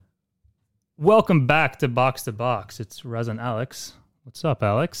Welcome back to Box. It's Rez and Alex. What's up,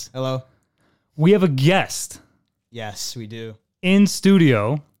 Alex? Hello. We have a guest Yes, we do. in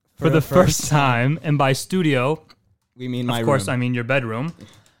studio for the first time. time. And by studio, We mean my of course, room. I mean your bedroom.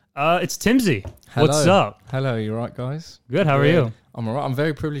 It's Timsy. Hello. What's up? Hello, you right, guys? Good. How are you? I'm alright. I'm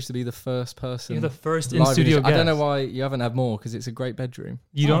very privileged to be the first person. You're the first live in-studio this- guest. I don't know why you haven't had more because it's a great bedroom.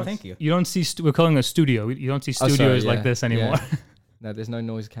 You Oh, don't. thank you. You don't see. We're calling it a studio. You don't see Oh, sorry, studios like yeah, this anymore. yeah. No, there's no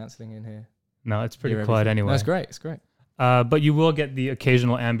noise cancelling in here. No, it's pretty Hear quiet everything. anyway. No, it's great. It's great. But you will get the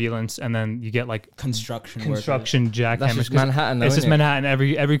occasional ambulance, and then you get like Construction construction jackhammers. That's just 'cause Manhattan, though, It's just isn't it?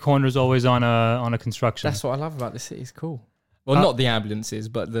 Manhattan. Every corner is always on a construction. That's what I love about the city. It's cool. Well, not the ambulances,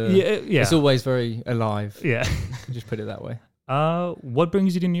 but the. yeah. It's always very alive. Yeah. Just put it that way. What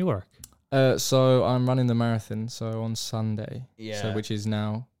brings you to New York? So I'm running the marathon. So on Sunday. Yeah. So which is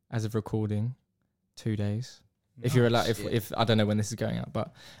now, as of recording, 2 days. If you're allowed, if I don't know when this is going out,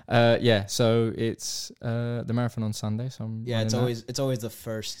 but yeah. So it's the marathon on Sunday. So I'm Yeah, running it's always the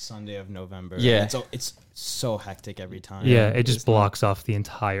first Sunday of November. Yeah. It's so hectic every time. Yeah, it just it's blocks off the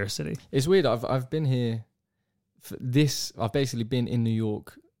entire city. It's weird. I've been here for this. I've basically been in New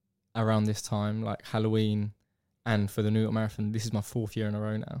York around this time, like Halloween, and for the New York Marathon. This is my 4th year in a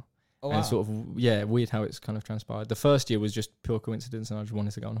row now. Oh, And wow. it's sort of weird how it's kind of transpired. The first year was just pure coincidence, and I just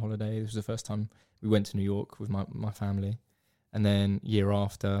wanted to go on holiday. This was the first time we went to New York with my family, and then year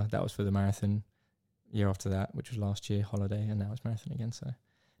after that was for the marathon. Year after that, which was last year, holiday, and now it's marathon again. So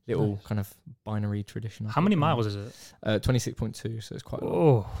little Nice. kind of binary tradition. How many miles is it? 26.2, so it's quite a lot.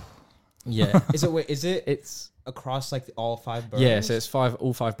 Oh, Yeah. Is it It's across like all 5 boroughs? yeah, so it's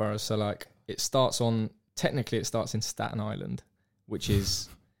all five boroughs. So like it starts in Staten Island, which is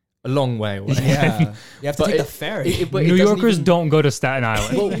a long way away. Yeah. You have to But take the it- ferry. but it New doesn't Yorkers even- don't go to Staten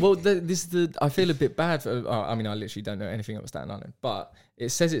Island. I feel a bit bad for. I mean, I literally don't know anything about Staten Island, but it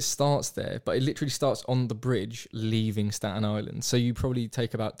says it starts there, but it literally starts on the bridge leaving Staten Island. So you probably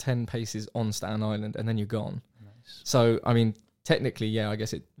take about 10 paces on Staten Island, and then you're gone. Nice. So I mean, technically, yeah, I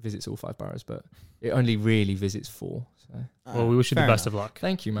guess it visits all 5 boroughs, but it only really visits 4. So Well, we wish you the best of luck.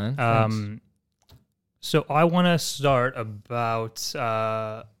 thank you, man. Thanks. So I want to start about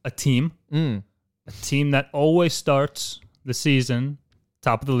a team that always starts the season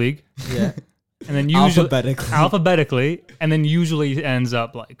top of the league, Yeah. and then usually Alphabetically. alphabetically, and then usually ends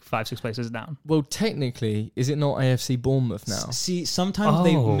up like 5-6 places down. Well, technically, is it not AFC Bournemouth now? See, sometimes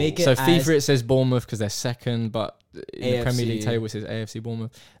they Oh. make it So as FIFA it says Bournemouth because they're second, but in the Premier League AFC. table it says AFC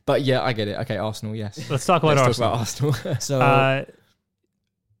Bournemouth. But yeah, I get it. Okay, Arsenal, yes. Let's talk about Let's Arsenal. talk about Arsenal. so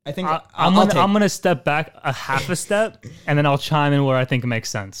I think I'm I'll take- gonna step back a half a step, and then I'll chime in where I think it makes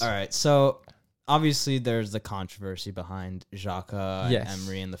sense. All right, so obviously there's the controversy behind Xhaka and Yes.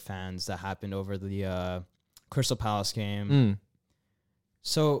 Emery and the fans that happened over the Crystal Palace game. Mm.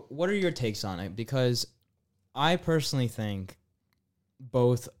 So what are your takes on it? Because I personally think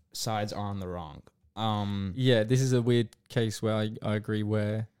both sides are on the wrong. Yeah, this is a weird case where I agree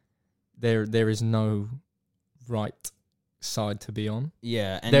where there is no right side to be on.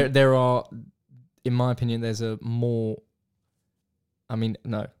 Yeah, and There are, in my opinion, there's a more. I mean,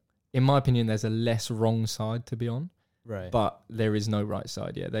 no. In my opinion, there's a less wrong side to be on, right. but there is no right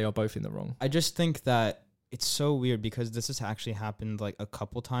side. Yeah, they are both in the wrong. I just think that it's so weird because this has actually happened like a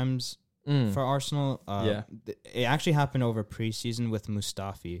couple times Mm. for Arsenal. Yeah. It actually happened over preseason with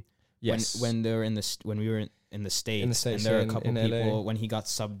Mustafi. Yes. When they were when we were in the States, and States, there were a yeah, couple in LA. people when he got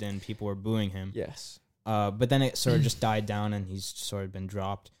subbed in, people were booing him. Yes. But then it sort of just died down, and he's sort of been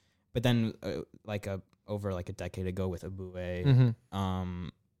dropped. But then, over a decade ago with Abue, Mm-hmm.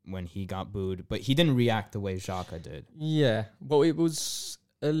 when he got booed, but he didn't react the way Xhaka did. Yeah. Well, it was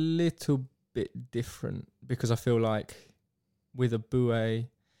a little bit different because I feel like with Abue,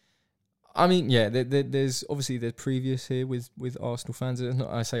 I mean, yeah, there's obviously the previous here with Arsenal fans. It's not,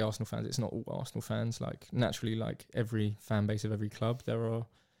 I say Arsenal fans, it's not all Arsenal fans. Like naturally, like every fan base of every club, there are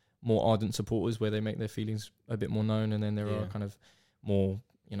more ardent supporters where they make their feelings a bit more known, and then there are Yeah. kind of more,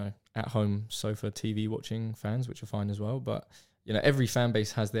 at home sofa TV watching fans, which are fine as well. But every fan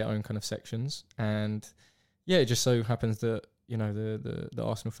base has their own kind of sections, and yeah, it just so happens that the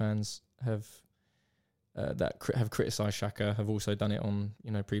Arsenal fans have. Have criticised Xhaka, have also done it on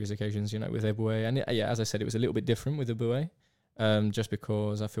previous occasions, with Eboué, and as I said, it was a little bit different with Eboué, just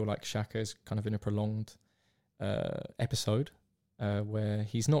because I feel like Xhaka is kind of in a prolonged episode where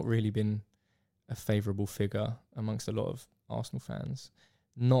he's not really been a favourable figure amongst a lot of Arsenal fans.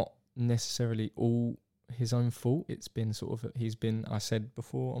 Not necessarily all his own fault. It's been I said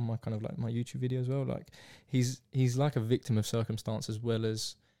before on my kind of like my YouTube video as well, like he's like a victim of circumstance as well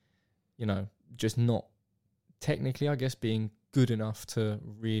as just not technically, I guess, being good enough to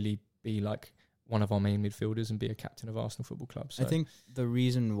really be like one of our main midfielders and be a captain of Arsenal Football Club. So I think the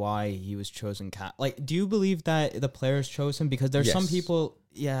reason why he was chosen do you believe that the players chose him? Because there's some Yes. people,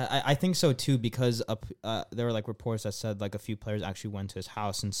 I think so too, because there were like reports that said like a few players actually went to his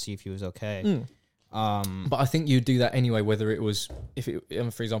house and see if he was okay. But I think you'd do that anyway, whether it was,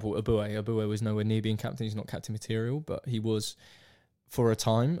 for example, Abue was nowhere near being captain. He's not captain material, but he was, for a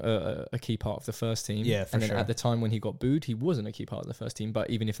time, a key part of the first team. Yeah, for and then sure. at the time when he got booed, he wasn't a key part of the first team. But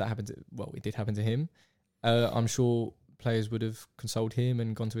even if that happened it did happen to him, I'm sure players would have consoled him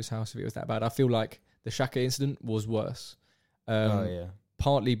and gone to his house if it was that bad. I feel like the Xhaka incident was worse.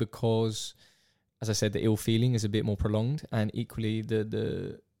 Partly because, as I said, the ill feeling is a bit more prolonged, and equally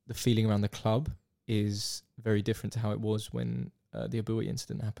the feeling around the club is very different to how it was when the Abue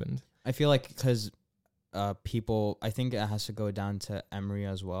incident happened. I feel like because people, I think it has to go down to Emery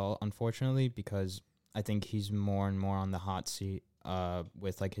as well, unfortunately, because I think he's more and more on the hot seat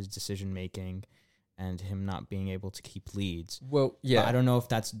with like his decision making and him not being able to keep leads. Well, yeah, But I don't know if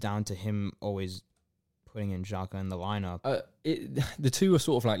that's down to him always putting in Xhaka in the lineup. The two are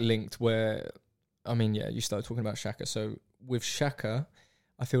sort of like linked. Where, I mean, yeah, you started talking about Xhaka. So with Xhaka,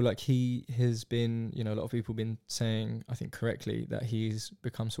 I feel like he has been, a lot of people have been saying, I think correctly, that he's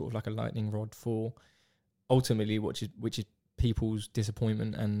become sort of like a lightning rod for ultimately, which is people's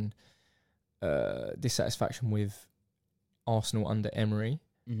disappointment and dissatisfaction with Arsenal under Emery,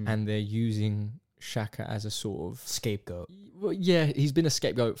 and they're using Xhaka as a sort of scapegoat. Well, yeah, he's been a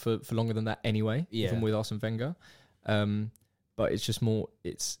scapegoat for longer than that anyway, even with Arsene Wenger. But it's just more,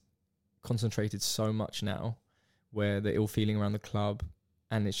 it's concentrated so much now, where the ill feeling around the club,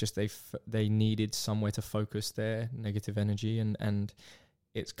 and it's just they needed somewhere to focus their negative energy, and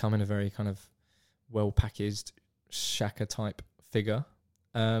it's come in a very kind of well packaged Xhaka type figure.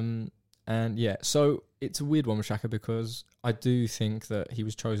 And yeah, so it's a weird one with Xhaka, because I do think that he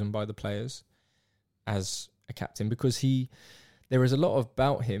was chosen by the players as a captain, because there is a lot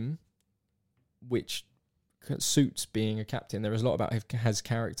about him which suits being a captain. There is a lot about his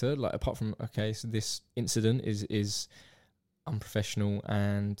character, like apart from, so this incident is unprofessional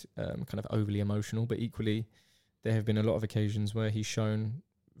and kind of overly emotional, but equally there have been a lot of occasions where he's shown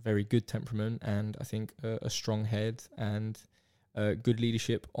very good temperament and I think a strong head and good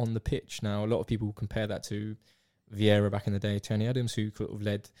leadership on the pitch. Now, a lot of people compare that to Vieira back in the day, Tony Adams, who could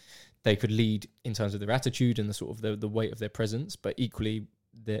have they could lead in terms of their attitude and the sort of the weight of their presence, but equally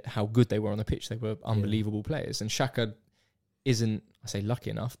how good they were on the pitch. They were unbelievable players. And Xhaka isn't, I say lucky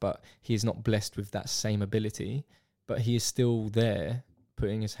enough, but he is not blessed with that same ability, but he is still there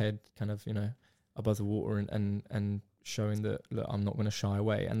putting his head kind of, above the water and showing that, look, I'm not going to shy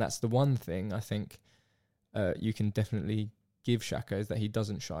away. And that's the one thing I think you can definitely give Xhaka, is that he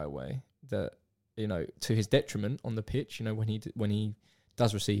doesn't shy away. That, to his detriment on the pitch, when he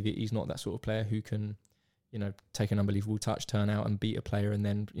does receive it, he's not that sort of player who can, take an unbelievable touch, turn out and beat a player, and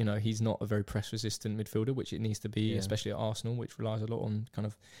then, he's not a very press-resistant midfielder, which it needs to be, especially at Arsenal, which relies a lot on kind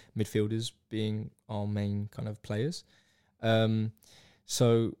of midfielders being our main kind of players.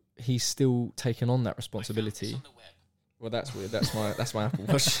 So he's still taken on that responsibility. Well, that's weird. That's my Apple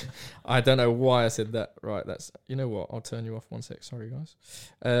Watch. I don't know why I said that. Right, you know what? I'll turn you off 1 sec. Sorry, guys.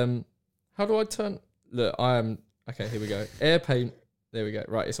 How do I turn? Look, okay, here we go. Airplane. There we go.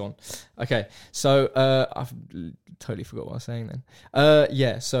 Right, it's on. Okay, so I've totally forgot what I was saying then.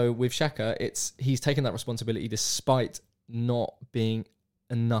 Yeah, so with Xhaka, he's taken that responsibility despite not being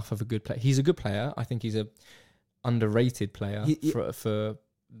enough of a good player. He's a good player. I think he's a underrated player for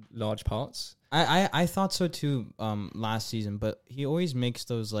large parts. I thought so too last season, but he always makes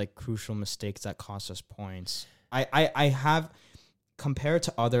those like crucial mistakes that cost us points. I have, compared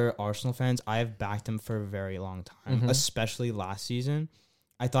to other Arsenal fans, I have backed him for a very long time, especially last season.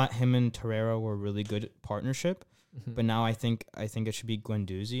 I thought him and Torreira were a really good partnership, but now I think it should be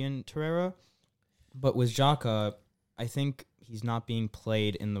Guendouzi and Torreira. But with Xhaka, I think he's not being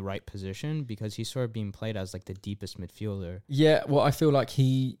played in the right position, because he's sort of being played as like the deepest midfielder. Yeah, well, I feel like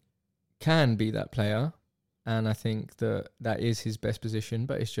he can be that player, and I think that is his best position,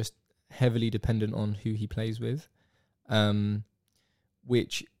 but it's just heavily dependent on who he plays with,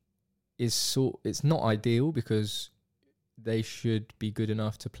 which is it's not ideal, because they should be good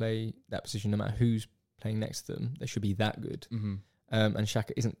enough to play that position no matter who's playing next to them. They should be that good. And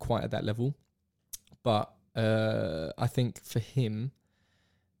Xhaka isn't quite at that level, but I think for him,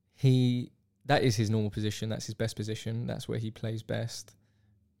 that is his normal position. That's his best position. That's where he plays best.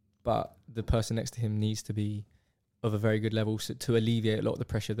 But the person next to him needs to be of a very good level to alleviate a lot of the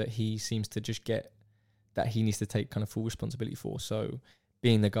pressure that he seems to just get, that he needs to take kind of full responsibility for. So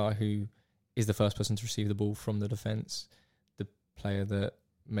being the guy who is the first person to receive the ball from the defence, the player that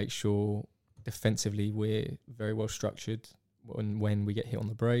make sure defensively we're very well structured when we get hit on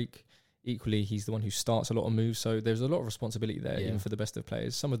the break. Equally, he's the one who starts a lot of moves, so there's a lot of responsibility there, even for the best of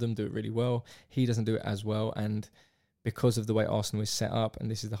players. Some of them do it really well. He doesn't do it as well, and because of the way Arsenal is set up, and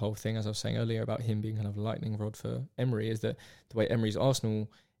this is the whole thing, as I was saying earlier, about him being kind of a lightning rod for Emery, is that the way Emery's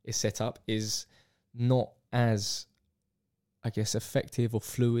Arsenal is set up is not as, I guess, effective or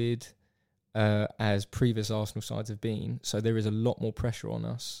fluid as previous Arsenal sides have been. So there is a lot more pressure on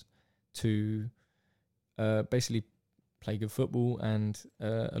us to basically play good football, and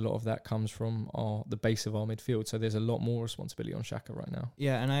a lot of that comes from the base of our midfield. So there's a lot more responsibility on Xhaka right now.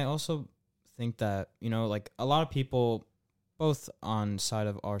 Yeah, and I also think that, like a lot of people, both on side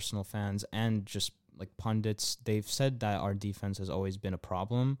of Arsenal fans and just like pundits, they've said that our defense has always been a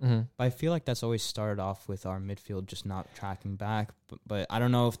problem. But I feel like that's always started off with our midfield just not tracking back. But I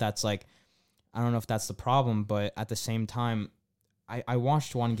don't know if that's the problem. But at the same time, I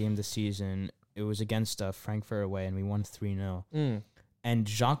watched one game this season. It was against Frankfurt away, and we won 3-0. And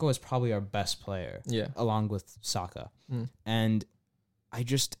Xhaka is probably our best player, along with Saka. And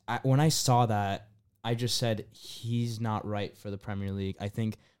when I saw that, I just said, he's not right for the Premier League. I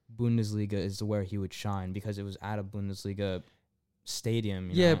think Bundesliga is where he would shine, because it was at a Bundesliga stadium.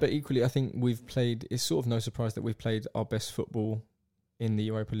 You know? But equally, I think it's sort of no surprise that we've played our best football in the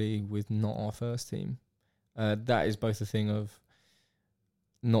Europa League with not our first team. That is both a thing of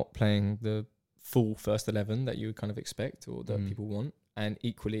not playing the full first 11 that you would kind of expect or that people want, and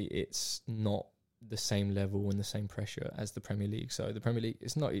equally it's not the same level and the same pressure as the Premier League. So the Premier League,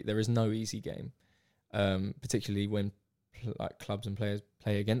 there is no easy game, particularly when like clubs and players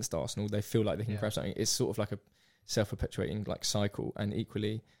play against Arsenal. They feel like they can grab something. It's sort of like a self-perpetuating like cycle, and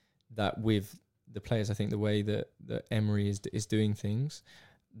equally that with the players, I think the way that Emery is doing things,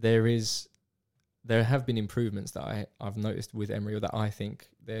 there have been improvements that I've noticed with Emery, or that I think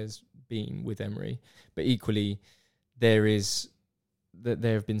there's been with Emery, but equally there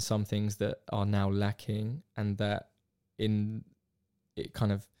have been some things that are now lacking, and that it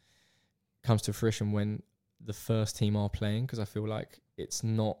kind of comes to fruition when the first team are playing, because I feel like it's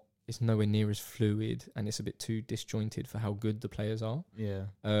nowhere near as fluid, and it's a bit too disjointed for how good the players are.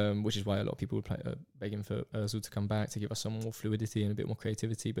 Which is why a lot of people would begging for Ozil to come back to give us some more fluidity and a bit more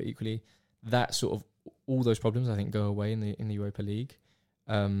creativity. But equally, that sort of all those problems I think go away in the Europa League.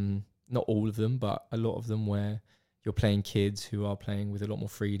 Not all of them, but a lot of them, where you're playing kids who are playing with a lot more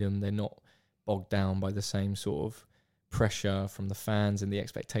freedom. They're not bogged down by the same sort of pressure from the fans and the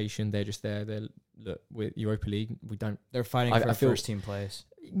expectation. They're just there. Look, with Europa League, They're fighting for first team place.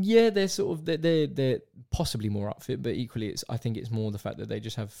 Yeah, they're possibly more up for it, but equally, I think it's more the fact that they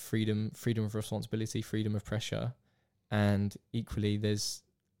just have freedom of responsibility, freedom of pressure, and equally,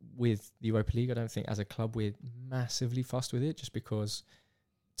 with the Europa League, I don't think as a club we're massively fussed with it, just because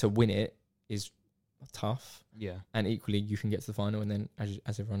to win it is tough. And equally, you can get to the final, and then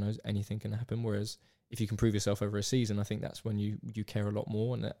as everyone knows, anything can happen. Whereas if you can prove yourself over a season, I think that's when you care a lot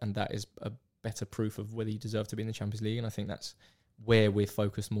more, and that is a better proof of whether you deserve to be in the Champions League. And I think that's where we're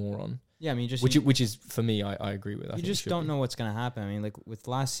focused more on. Yeah, I mean, which is for me, I agree with. You just don't know what's gonna happen. I mean, like with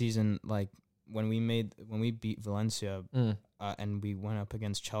last season, like when we beat Valencia and we went up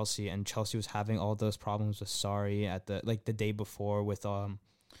against Chelsea, and Chelsea was having all those problems with Sarri at the day before with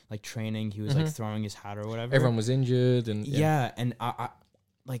like training, he was like throwing his hat or whatever. Everyone was injured, and and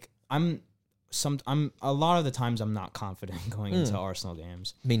I'm a lot of the times I'm not confident going into Arsenal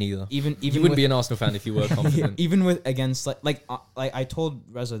games. Me neither. Even you wouldn't be an Arsenal fan if you were confident. Even with against like I told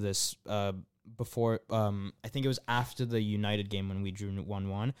Reza this before. I think it was after the United game when we drew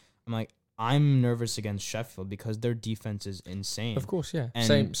 1-1. I'm like, I'm nervous against Sheffield because their defense is insane. Of course, yeah.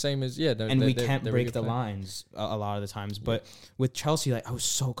 And same as and we can't break the lines a lot of the times. But with Chelsea, like I was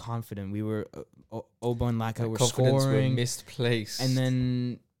so confident. We were Obo and Laka were scoring, were misplaced, and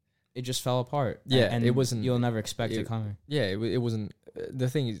then it just fell apart. Yeah, and it wasn't. You'll never expect it coming. Yeah, it wasn't. The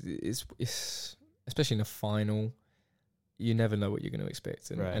thing is, it's especially in a final, you never know what you're going to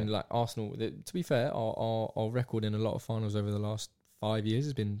expect. And like Arsenal, to be fair, our record in a lot of finals over the last 5 years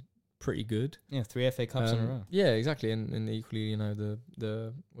has been pretty good. Yeah, 3 FA Cups in a row. Yeah, exactly. And equally, you know,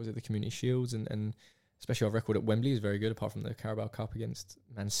 the Community Shields and especially our record at Wembley is very good, apart from the Carabao Cup against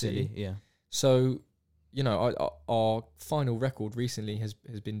Man City. Yeah. So, you know, our final record recently has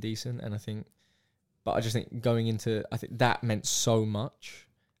been decent, and I just think going into, I think that meant so much.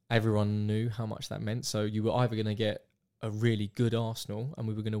 Everyone knew how much that meant. So you were either going to get a really good Arsenal and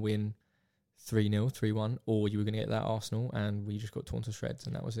we were going to win 3-0, 3-1, or you were going to get that Arsenal and we just got torn to shreds,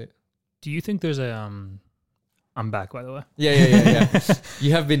 and that was it. Do you think there's a I'm back, by the way. Yeah.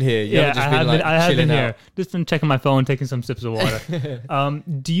 You have been here. You haven't just been, I have been chilling here. out. Just been checking my phone, taking some sips of water.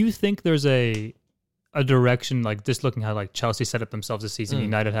 Do you think there's a direction, like just looking how like Chelsea set up themselves this season,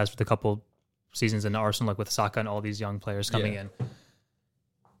 United has for the couple seasons, in Arsenal, like with Saka and all these young players coming in?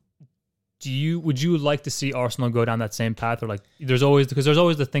 Would you like to see Arsenal go down that same path, or like there's always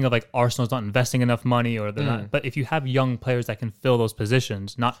the thing of like Arsenal's not investing enough money, or they're not. But if you have young players that can fill those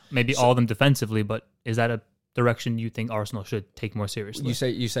positions, not maybe all of them defensively, but is that a direction you think Arsenal should take more seriously?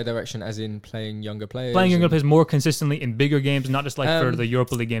 You say direction as in playing younger players, more consistently in bigger games, not just like for the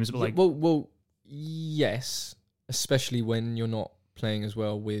Europa League games, but like well, yes, especially when you're not playing as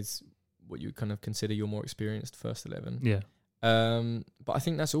well with what you kind of consider your more experienced first 11. Yeah. But I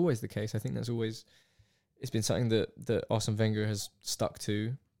think that's always the case. I think it's been something that Arsene Wenger has stuck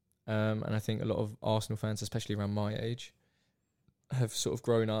to. And I think a lot of Arsenal fans, especially around my age, have sort of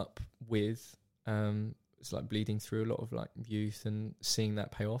grown up with, it's like bleeding through a lot of like youth, and seeing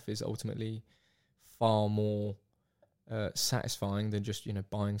that pay off is ultimately far more satisfying than just,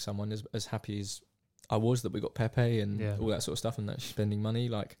 buying someone. As happy as I was that we got Pepe and all that sort of stuff, and that spending money,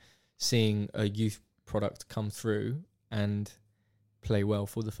 like seeing a youth product come through and play well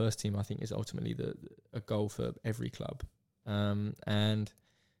for the first team, I think is ultimately a goal for every club. And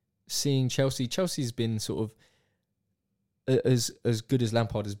seeing Chelsea's been sort of as good as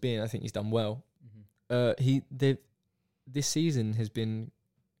Lampard has been. I think he's done well. This season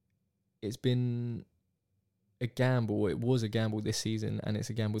it's been a gamble. It was a gamble this season, and it's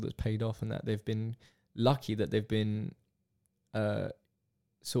a gamble that's paid off, and that they've been lucky that they've been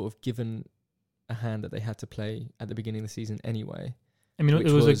sort of given a hand that they had to play at the beginning of the season anyway. I mean,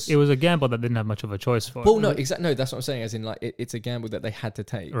 it was a gamble that didn't have much of a choice for. Well, no, exactly. No, that's what I'm saying. As in, like, it's a gamble that they had to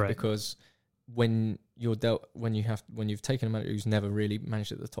take, right? Because when you've taken a manager who's never really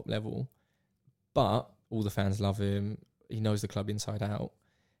managed at the top level, but all the fans love him, he knows the club inside out.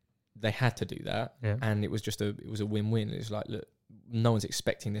 They had to do that, and it was a win-win. It's like, look, no one's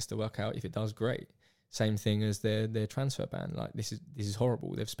expecting this to work out. If it does, great. Same thing as their transfer ban. Like, this is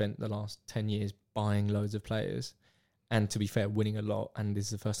horrible. They've spent the last 10 years buying loads of players, and to be fair, winning a lot. And this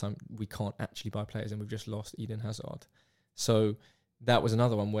is the first time we can't actually buy players, and we've just lost Eden Hazard. So that was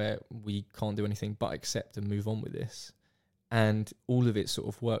another one where we can't do anything but accept and move on with this. And all of it sort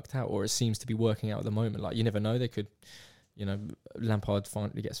of worked out, or it seems to be working out at the moment. Like, you never know. They could, Lampard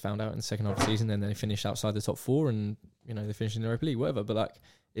finally gets found out in the second half of the season, and then they finish outside the top four, and, they finish in the Europa League, whatever. But like,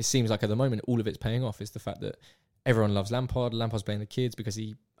 it seems like at the moment, all of it's paying off is the fact that everyone loves Lampard. Lampard's playing the kids because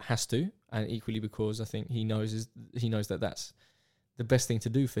he has to, and equally because I think he knows that that's the best thing to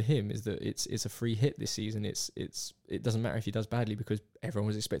do for him, is that it's a free hit this season. It doesn't matter if he does badly, because everyone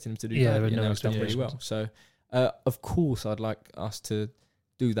was expecting him to do badly, and now he's done really well. So of course I'd like us to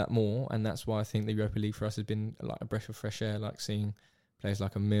do that more, and that's why I think the Europa League for us has been like a breath of fresh air, like seeing players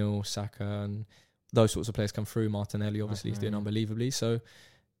like Emil, Saka, and those sorts of players come through. Martinelli obviously is doing unbelievably. So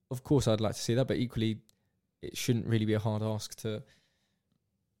of course I'd like to see that, but equally it shouldn't really be a hard ask to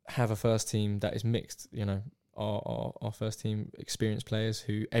have a first team that is mixed. Our first team experienced players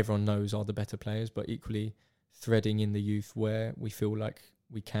who everyone knows are the better players, but equally threading in the youth where we feel like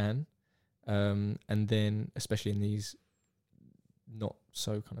we can, and then especially in these not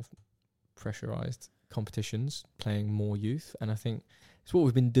so kind of pressurized competitions, playing more youth. And I think it's what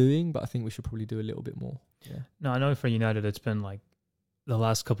we've been doing, but I think we should probably do a little bit more. Yeah. No, I know for United, it's been like the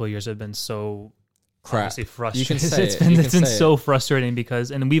last couple of years have been so crap. Frustrating. You can say it's been so frustrating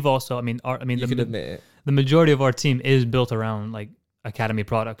because, and we've also, you could admit it. The majority of our team is built around like academy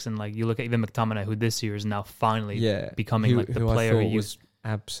products, and like you look at even McTominay, who this year is now finally becoming like the player who was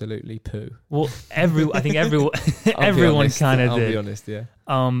absolutely poo. Well, I think everyone kind of did. I'll be honest, yeah.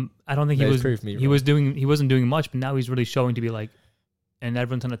 I don't think he wasn't doing much, but now he's really showing to be like, and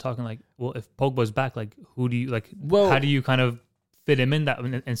everyone's kind of talking like, well, if Pogba's back, like, who do you like? Well, how do you kind of fit him in that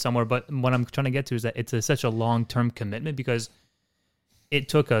in somewhere? But what I'm trying to get to is that it's such a long-term commitment, because it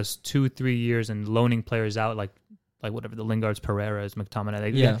took us 2-3 years and loaning players out, like whatever, the Lingards, Pereiras,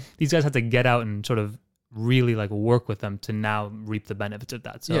 McTominay. These guys had to get out and sort of really like work with them to now reap the benefits of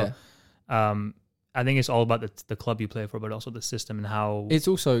that. So I think it's all about the club you play for, but also the system and how it's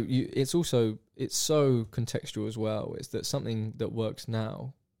so contextual as well. It's that something that works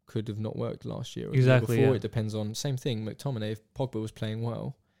now could have not worked last year or exactly the year before. It depends on same thing. McTominay, if Pogba was playing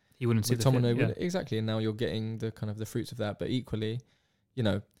well, he wouldn't see McTominay exactly, and now you're getting the kind of the fruits of that. But equally,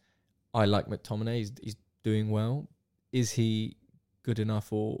 I like McTominay. He's doing well. Is he good enough,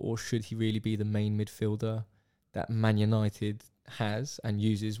 or should he really be the main midfielder that Man United has and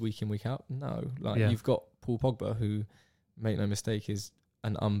uses week in, week out? No. You've got Paul Pogba, who, make no mistake, is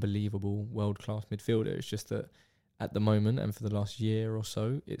an unbelievable world-class midfielder. It's just that at the moment and for the last year or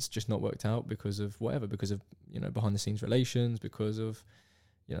so, it's just not worked out because of whatever, because of, you know, behind-the-scenes relations, because of,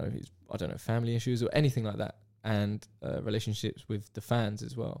 you know, his, I don't know, family issues or anything like that, and relationships with the fans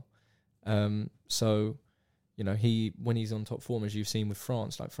as well. So, you know, when he's on top form, as you've seen with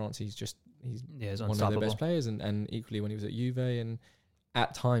France, like France, he's one of their best players, and equally when he was at Juve, and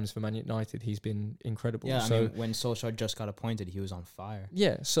at times for Man United, he's been incredible. Yeah, so, I mean, when Solskjaer just got appointed, he was on fire.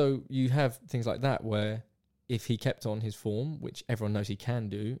 Yeah, so you have things like that where if he kept on his form, which everyone knows he can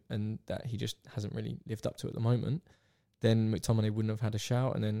do, and that he just hasn't really lived up to at the moment, then McTominay wouldn't have had a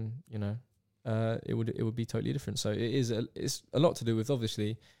shout, and then, you know, it would be totally different. So it's a lot to do with,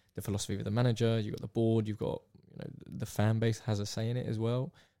 obviously, the philosophy of the manager. You've got the board, you've got, you know, the fan base has a say in it as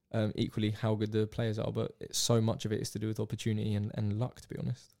well. Equally, how good the players are, but so much of it is to do with opportunity and luck, to be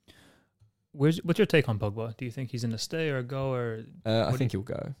honest. What's your take on Pogba? Do you think he's going to stay or go? Or I think he'll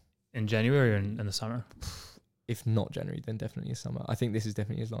go. In January or in the summer? If not January, then definitely summer. I think this is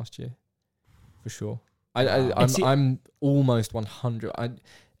definitely his last year, for sure. I'm almost 100.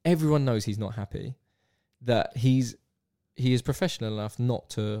 Everyone knows he's not happy. That he is professional enough not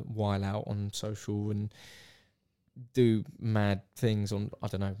to while out on social and do mad things on, I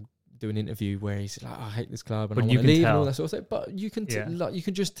don't know, do an interview where he's like, I hate this club and I want to leave and all that sort of stuff. But you can you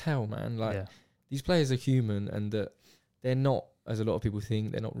can just tell, man. Like, these players are human, and that they're not, as a lot of people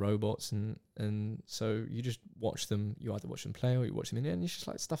think, they're not robots, and so you just watch them. You either watch them play or you watch them in the end. It's just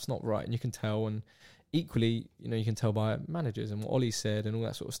like, stuff's not right, and you can tell. And equally, you know, you can tell by managers and what Ollie said and all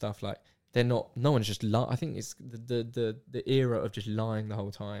that sort of stuff. Like, they're not. No one's just I think it's the era of just lying the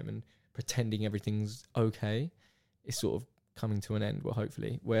whole time and pretending everything's okay. It's sort of coming to an end. Well,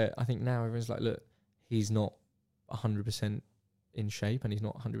 hopefully, where I think now everyone's like, look, he's not 100% in shape and he's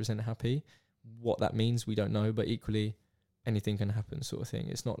not 100% happy. What that means, we don't know. But equally, anything can happen, sort of thing.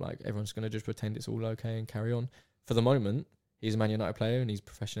 It's not like everyone's going to just pretend it's all okay and carry on. For the moment, he's a Man United player and he's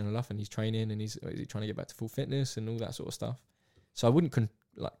professional enough and he's training and he's trying to get back to full fitness and all that sort of stuff. So I wouldn't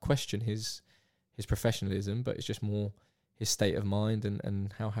question his professionalism, but it's just more his state of mind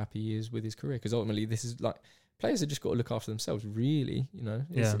and how happy he is with his career. Because ultimately, this is like, players have just got to look after themselves, really. You know,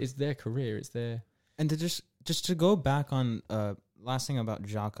 it's their career, it's their. And to just to go back on last thing about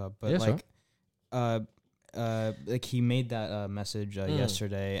Xhaka, but like he made that message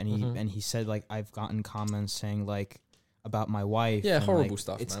yesterday, and he said, like, I've gotten comments saying, like, about my wife. Yeah, and, horrible like,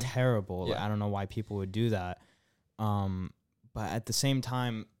 stuff. It's man. terrible. Yeah. Like, I don't know why people would do that. But at the same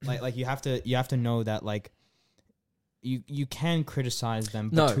time, like you have to know that, like, you can criticize them,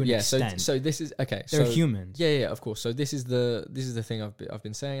 but to an extent. So this is okay. They're humans. Yeah, of course. So this is the thing I've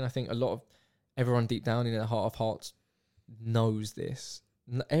been saying. I think a lot of everyone deep down in their heart of hearts knows this.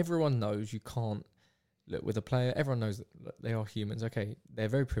 Everyone knows you can't look with a player. Everyone knows that they are humans. Okay, they're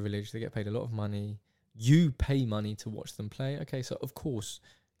very privileged. They get paid a lot of money. You pay money to watch them play. Okay, so of course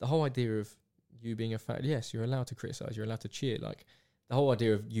the whole idea of you being a fan, yes, you're allowed to criticize. You're allowed to cheer. Like, the whole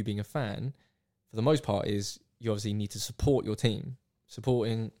idea of you being a fan, for the most part, is you obviously need to support your team.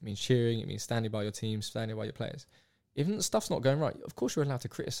 Supporting means cheering. It means standing by your team, standing by your players. Even the stuff's not going right, of course you're allowed to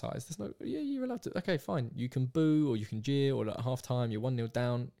criticise. You're allowed to. Okay, fine. You can boo or you can jeer, or at half time you're 1-0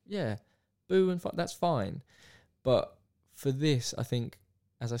 down. Yeah, boo and that's fine. But for this, I think,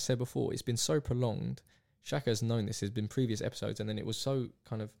 as I said before, it's been so prolonged. Xhaka has known this. There's been previous episodes, and then it was so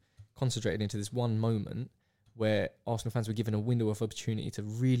kind of concentrated into this one moment where Arsenal fans were given a window of opportunity to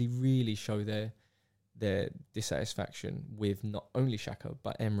really, really show their dissatisfaction with not only Xhaka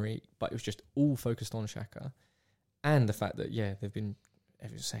but Emery, but it was just all focused on Xhaka, and the fact that everyone's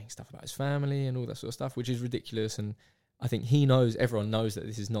saying stuff about his family and all that sort of stuff, which is ridiculous. And I think everyone knows that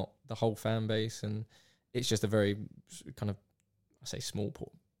this is not the whole fan base, and it's just a very kind of, I say, small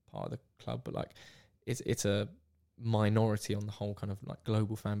part of the club, but like it's a minority on the whole kind of like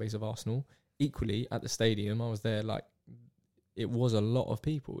global fan base of Arsenal. Equally at the stadium, I was there, like, it was a lot of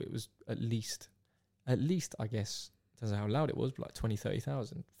people. It was at least I guess, I don't know how loud it was, but like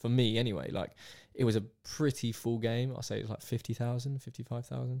 20,000-30,000 for me anyway. Like, it was a pretty full game. I'd say it was like 50,000,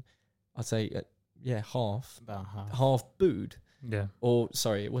 55,000. I'd say about half booed. Yeah. Or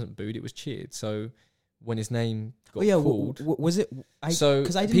sorry, it wasn't booed, it was cheered. So when his name got called, was it?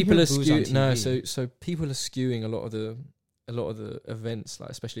 Because I didn't people hear booze on TV. No, so people are skewing a lot of the events,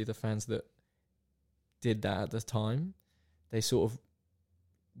 like especially the fans that did that at the time. They sort of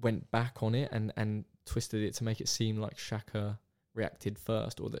went back on it and twisted it to make it seem like Xhaka reacted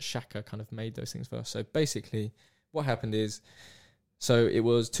first, or that Xhaka kind of made those things first. So basically, what happened is, so it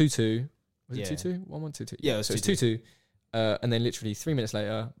was 2-2. Was it 2-2? 1-1, 2-2. Yeah, so it's 2-2. And then literally 3 minutes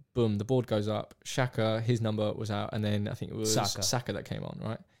later, boom, the board goes up. Xhaka, his number was out, and then I think it was Saka that came on,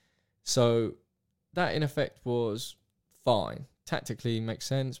 right? So that in effect was fine. Tactically makes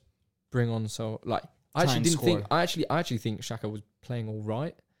sense. Bring on I actually think Xhaka was playing all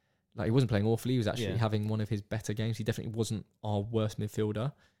right. Like, he wasn't playing awfully. He was actually having one of his better games. He definitely wasn't our worst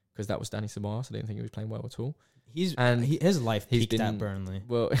midfielder, because that was Danny Ceballos. I didn't think he was playing well at all. His life peaked at Burnley.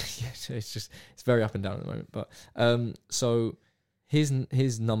 Well, it's very up and down at the moment. But so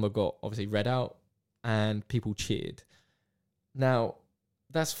his number got obviously read out, and people cheered. Now,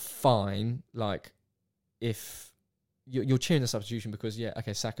 that's fine. Like, if you're cheering the substitution because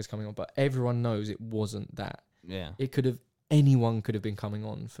Saka's coming on, but everyone knows it wasn't that. Yeah, anyone could have been coming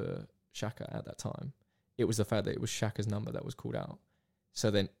on for Xhaka at that time. It was the fact that it was Xhaka's number that was called out.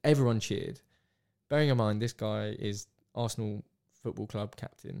 So then everyone cheered. Bearing in mind, this guy is Arsenal Football Club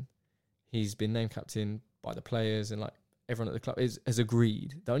captain. He's been named captain by the players, and like everyone at the club has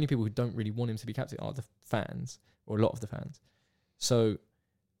agreed. The only people who don't really want him to be captain are the fans, or a lot of the fans. So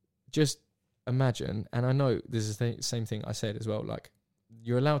just imagine, and I know this is the same thing I said as well, like,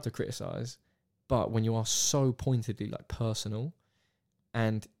 you're allowed to criticise, but when you are so pointedly like personal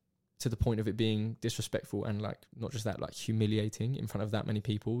and to the point of it being disrespectful and like not just that, like humiliating in front of that many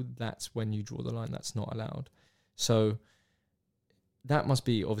people, that's when you draw the line. That's not allowed. So that must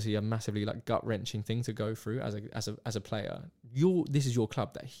be obviously a massively like gut wrenching thing to go through as a player. This is your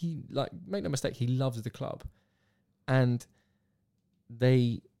club that he, like, make no mistake, he loves the club, and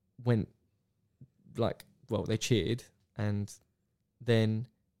they went they cheered, and then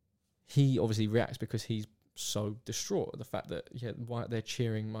he obviously reacts because he's so distraught at the fact that why they're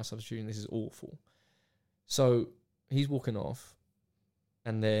cheering my substitution, this is awful. So he's walking off,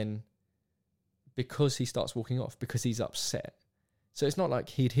 and then because he starts walking off, because he's upset, so it's not like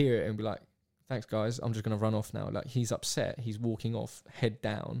he'd hear it and be like, thanks guys, I'm just going to run off now. Like, he's upset, he's walking off head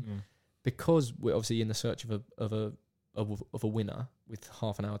down, because we're obviously in the search of a winner with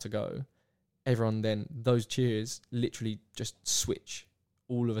half an hour to go. Everyone then, those cheers literally just switch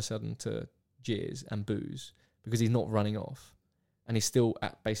all of a sudden to jeers and boos, because he's not running off, and he's still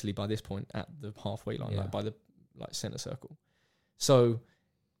at basically by this point at the halfway line, like by the center circle. So,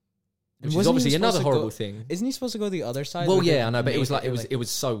 which is obviously another horrible thing. Isn't he supposed to go the other side? Well, I know, but it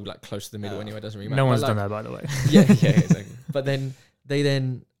was so like close to the middle anyway. It doesn't really matter. No one's done that, by the way. Yeah, exactly. But then they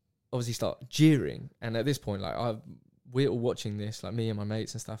obviously start jeering, and at this point, like, we're all watching this, like me and my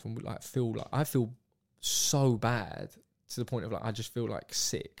mates and stuff, and we I feel so bad to the point of like I just feel like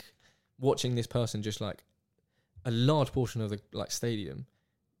sick watching this person, just like a large portion of the like stadium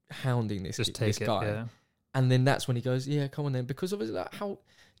hounding this guy. Yeah. And then that's when he goes, yeah, come on then, because obviously like how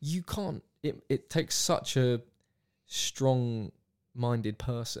you can't. It takes such a strong-minded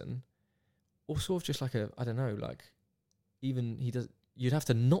person, or sort of just like I don't know, like even he does. You'd have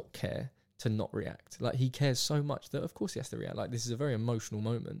to not care to not react. Like, he cares so much that of course he has to react. Like, this is a very emotional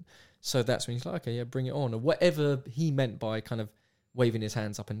moment. So that's when he's like, okay, yeah, bring it on. Or whatever he meant by kind of waving his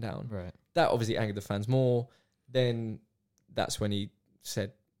hands up and down. Right. That obviously angered the fans more. Then that's when he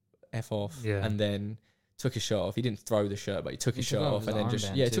said F off, and then took his shirt off. He didn't throw the shirt, but he took his shirt off, and then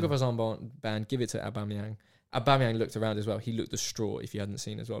took off his armband, give it to Aubameyang. Aubameyang looked around as well. He looked distraught, if you hadn't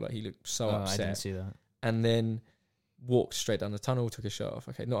seen as well. Like, he looked so upset. I didn't see that. And then walked straight down the tunnel, took his shirt off.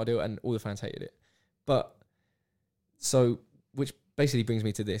 Okay, not ideal, and all the fans hated it. But so, which basically brings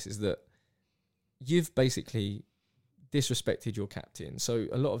me to this, is that you've basically disrespected your captain. So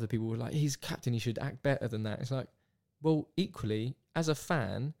a lot of the people were like, he's captain, he should act better than that. It's like, well, equally, as a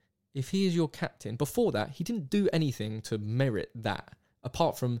fan, if he is your captain, before that, he didn't do anything to merit that,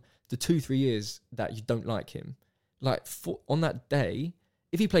 apart from the 2-3 years that you don't like him. Like, on that day,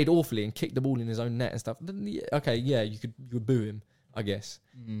 if he played awfully and kicked the ball in his own net and stuff, then you could boo him, I guess.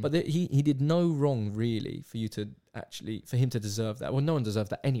 But he did no wrong really for him to deserve that. Well, no one deserved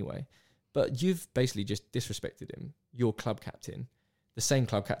that anyway. But you've basically just disrespected him, your club captain, the same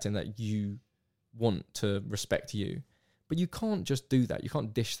club captain that you want to respect you. But you can't just do that. You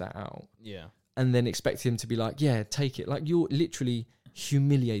can't dish that out. Yeah. And then expect him to be like, yeah, take it. Like, you're literally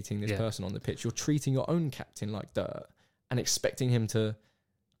humiliating this person on the pitch. You're treating your own captain like dirt and expecting him to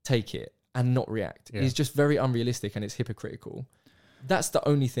take it and not react. It's just very unrealistic, and it's hypocritical. That's the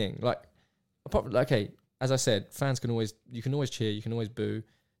only thing. Like, apart from, okay, as I said, fans can always cheer, you can always boo,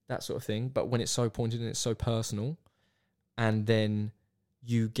 that sort of thing. But when it's so pointed and it's so personal, and then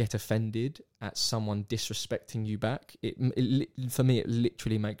you get offended at someone disrespecting you back, for me, it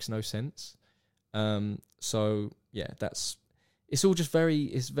literally makes no sense. So yeah, it's all just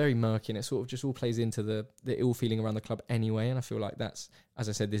it's very murky, and it sort of just all plays into the ill feeling around the club anyway. And I feel like that's, as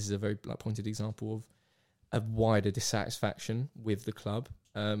I said, this is a very like pointed example of a wider dissatisfaction with the club,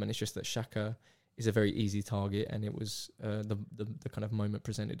 and it's just that Xhaka is a very easy target, and it was the kind of moment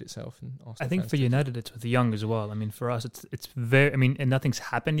presented itself. And I think for United, it's with Young as well. I mean, for us, it's very. I mean, and nothing's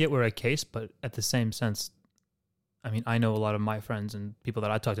happened yet. We're a case, but at the same sense, I mean, I know a lot of my friends and people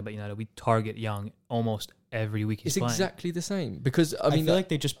that I talked about United. We target Young almost every week. It's exactly the same because I mean, feel like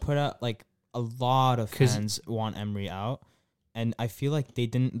they just put out like a lot of fans want Emery out, and I feel like they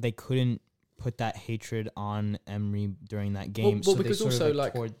couldn't put that hatred on Emery during that game. Well, so because also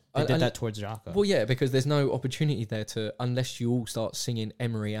they did that towards Xhaka. Well, yeah, because there's no opportunity there to, unless you all start singing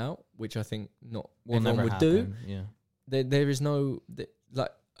Emery out, which I think not everyone would do. Yeah, there is no like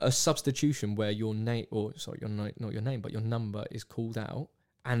a substitution where your name, not your name, but your number is called out,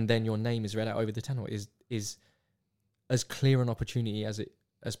 and then your name is read out over the tunnel is as clear an opportunity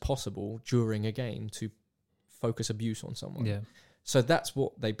as possible during a game to focus abuse on someone. Yeah. So that's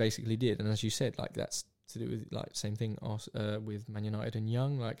what they basically did, and as you said, like that's to do with like same thing with Man United and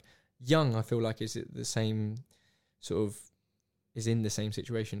Young. Like Young, I feel like is the same sort of is in the same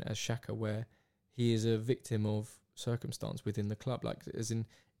situation as Xhaka, where he is a victim of circumstance within the club. Like as in,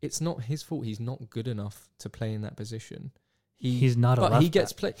 it's not his fault. He's not good enough to play in that position. He's not a left back. He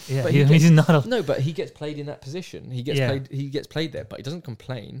gets played. Yeah, he's not a no, but he gets played in that position. He gets played. He gets played there, but he doesn't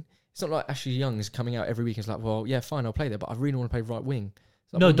complain. It's not like Ashley Young is coming out every week and it's like, well, yeah, fine, I'll play there, but I really want to play right wing.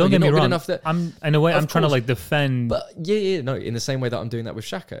 Like, no, don't get me wrong. I'm in a way, I'm trying to like defend. But no, in the same way that I'm doing that with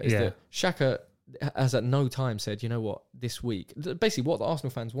Xhaka, is that Xhaka has at no time said, you know what, this week, basically what the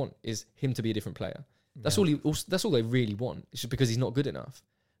Arsenal fans want is him to be a different player. That's all. That's all they really want. It's just because he's not good enough.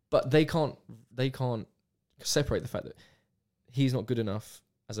 But they can't separate the fact that he's not good enough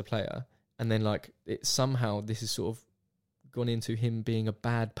as a player, and then like somehow this is sort of gone into him being a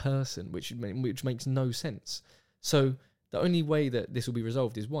bad person, which makes no sense. So the only way that this will be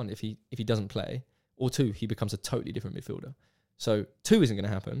resolved is one, if he doesn't play, or two, he becomes a totally different midfielder. So two isn't going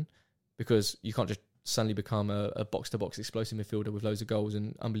to happen because you can't just suddenly become a box-to-box explosive midfielder with loads of goals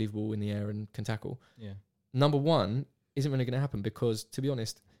and unbelievable in the air and can tackle. Yeah. Number one isn't really going to happen because, to be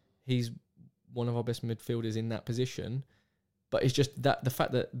honest, he's one of our best midfielders in that position. But it's just that the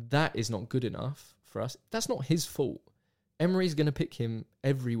fact that is not good enough for us, that's not his fault. Emery's going to pick him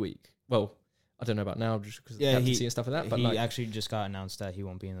every week. Well, I don't know about now just because of the captaincy and stuff like that. But he actually just got announced that he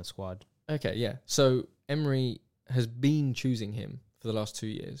won't be in the squad. Okay, yeah. So Emery has been choosing him for the last 2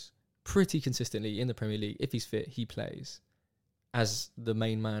 years pretty consistently in the Premier League. If he's fit, he plays as the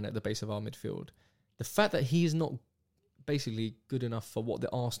main man at the base of our midfield. The fact that he is not basically good enough for what the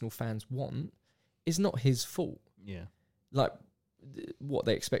Arsenal fans want is not his fault. Yeah. Like, what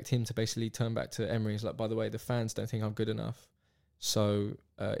they expect him to basically turn back to Emery is like, by the way, the fans don't think I'm good enough, so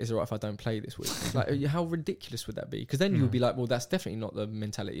is it right if I don't play this week? Like, how ridiculous would that be? Because then you would be like, well, that's definitely not the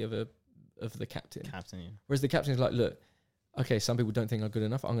mentality of the captain. Yeah. Whereas the captain is like, look, okay, some people don't think I'm good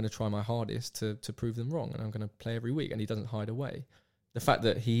enough. I'm going to try my hardest to prove them wrong, and I'm going to play every week. And he doesn't hide away. The fact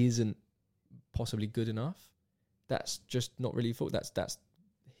that he isn't possibly good enough, that's just not really fault. That's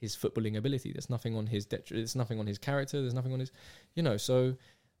his footballing ability. There's nothing on his there's nothing on his character. There's nothing on his, so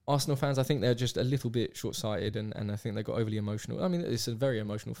Arsenal fans, I think they're just a little bit short-sighted and I think they got overly emotional. I mean, it's a very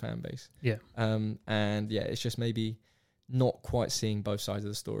emotional fan base. Yeah. And yeah, it's just maybe not quite seeing both sides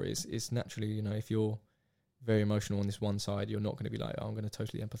of the story. It's naturally, if you're very emotional on this one side, you're not going to be like, I'm going to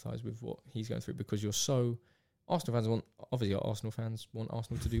totally empathise with what he's going through because you're so... Arsenal fans want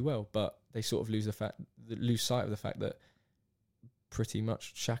Arsenal to do well, but they sort of lose sight of the fact that pretty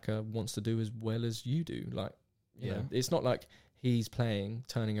much Xhaka wants to do as well as you do. Like, you know, it's not like he's playing,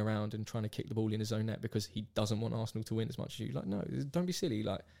 turning around and trying to kick the ball in his own net because he doesn't want Arsenal to win as much as you. Like, no, don't be silly.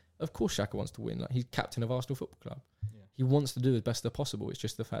 Like, of course Xhaka wants to win. Like, he's captain of Arsenal Football Club. Yeah. He wants to do as best as possible. It's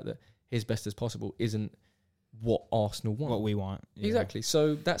just the fact that his best as possible isn't what Arsenal want. What we want. Yeah. Exactly.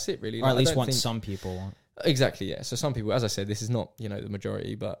 So that's it, really. Or at least what some people want. Exactly, yeah. So some people, as I said, this is not, the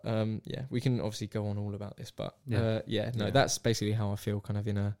majority, but yeah, we can obviously go on all about this, but that's basically how I feel kind of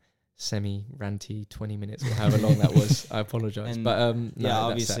in a semi-ranty 20 minutes or however long that was. I apologise. But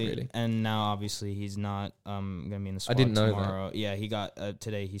obviously, really. And now obviously he's not going to be in the squad I didn't know tomorrow. that. Yeah, he got,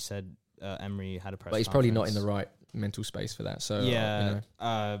 today he said Emery had a press conference. But he's probably not in the right mental space for that. So yeah,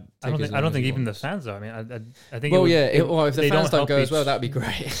 I don't think even the fans are. I mean, I think. Well, if the fans don't go as well, that'd be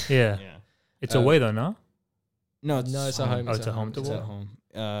great. Yeah. It's away though, no? No, it's at home. Oh, it's at home. It's at home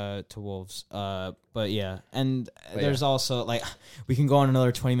to Wolves. But yeah, and there's also like we can go on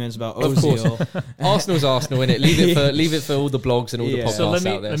another 20 minutes about Ozil. Arsenal's Arsenal, innit? Leave it for all the blogs and all the podcasts so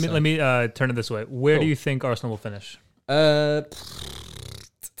let me turn it this way. Where do you think Arsenal will finish? I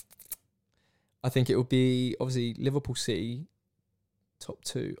think it will be obviously Liverpool, City, top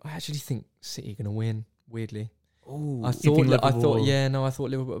two. I actually think City are going to win weirdly. Oh, I thought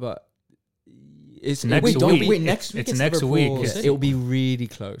Liverpool, but it's next week. Wait, next week. It's next week. It'll be really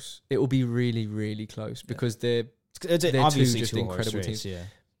close. It will be really, really close because they're obviously two just incredible teams. Yeah.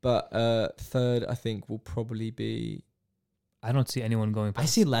 But third, I think, will probably be. I don't see anyone going past. I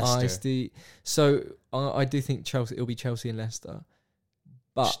see Leicester. I do think Chelsea. It'll be Chelsea and Leicester.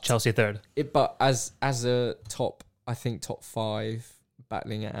 But Chelsea third. But as a top, I think top 5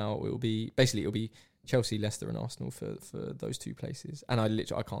 battling it out. It'll be Chelsea, Leicester, and Arsenal for those 2 places. And I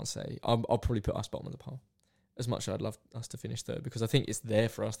can't say. I'll probably put us bottom of the pile. As much as I'd love us to finish third, because I think it's there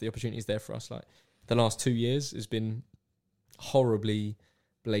for us. The opportunity is there for us. Like the last 2 years has been horribly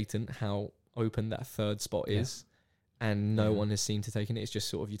blatant how open that third spot is. And no one has seemed to take it. It's just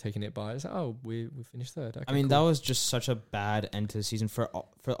sort of you taking it by. It's like, we finished third. Okay, I mean, that was just such a bad end to the season for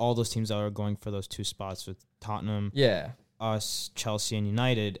all those teams that are going for those 2 spots with Tottenham, us, Chelsea, and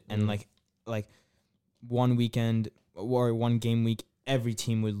United. And like one weekend or one game week, every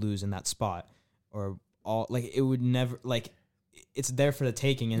team would lose in that spot, or all it would never it's there for the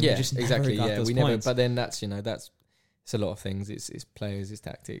taking, and we just never got those points. But then that's it's a lot of things. It's players, it's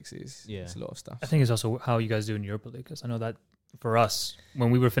tactics, it's a lot of stuff. I think it's also how you guys do in Europa League, because I know that for us,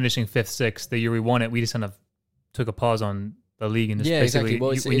 when we were finishing 5th, 6th, the year we won it, we just kind of took a pause on the league and just basically,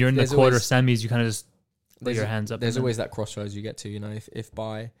 well, when you're in the quarter semis, you kind of just put your hands up. There's always that crossroads you get to. If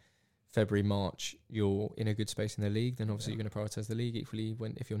by February, March, you're in a good space in the league, then obviously you're going to prioritise the league. Equally,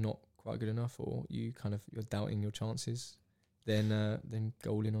 if you're not quite good enough, or you're doubting your chances, then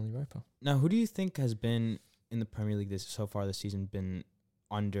go all in on Europa. Now, who do you think has been in the Premier League so far this season been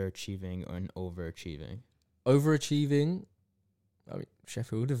underachieving or overachieving? Overachieving, I mean,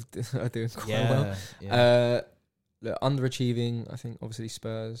 Sheffield are doing quite well. Yeah. Underachieving, I think obviously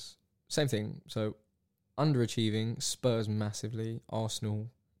Spurs. Same thing. So underachieving, Spurs massively, Arsenal,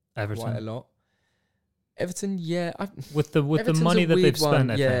 Everton quite a lot. Everton, with the money that they've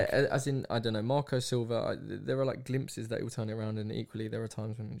spent, I think. As in, I don't know, Marco Silva. There are glimpses that he will turn it around, and equally there are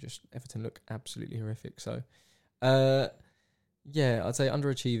times when Everton look absolutely horrific. So, I'd say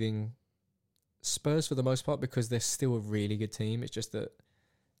underachieving Spurs for the most part, because they're still a really good team. It's just that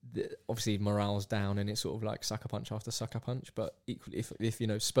obviously morale's down, and it's sort of like sucker punch after sucker punch. But equally,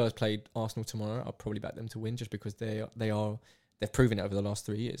 if Spurs played Arsenal tomorrow, I'd probably back them to win, just because they've proven it over the last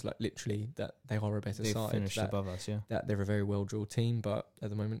 3 years, literally, that they are a better side. Finished above us, yeah. That they're a very well-drilled team, but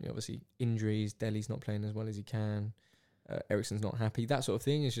at the moment, obviously, injuries, Dele's not playing as well as he can, Eriksen's not happy, that sort of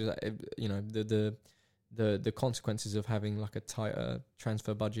thing. It's just the consequences of having a tighter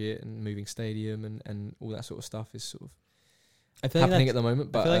transfer budget and moving stadium and all that sort of stuff is sort of happening at the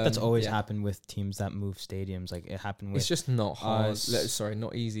moment. But I feel like that's always happened with teams that move stadiums. It happened with... It's just not hard.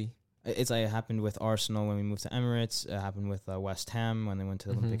 Not easy. It happened with Arsenal when we moved to Emirates. It happened with West Ham when they went to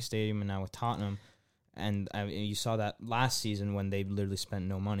the Olympic Stadium, and now with Tottenham. And you saw that last season when they literally spent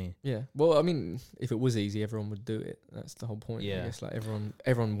no money. Yeah. Well, I mean, if it was easy, everyone would do it. That's the whole point. Yeah. I guess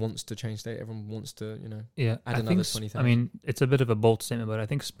everyone wants to change state. Everyone wants to, add another 20,000. I mean, it's a bit of a bold statement, but I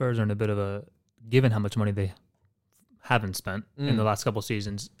think Spurs are in a bit of a, given how much money they haven't spent in the last couple of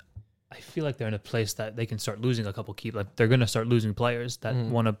seasons, I feel like they're in a place that they can start losing a couple they're going to start losing players that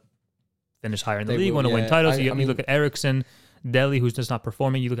want to finish higher in the league, want to win titles. You look at Eriksen, Dele, who's just not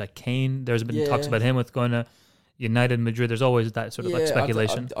performing. You look at Kane. There's been talks about him with going to United, Madrid. There's always that sort of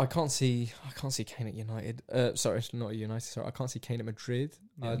speculation. I can't see Kane at United. Sorry, not at United. Sorry, I can't see Kane at Madrid.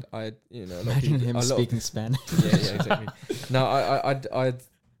 Yeah. Imagine him speaking Spanish. Yeah, exactly. No,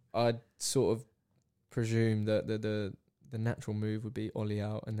 I'd sort of presume that the natural move would be Oli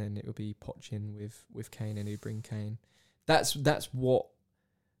out, and then it would be Poch in with Kane, and he'd bring Kane. That's what.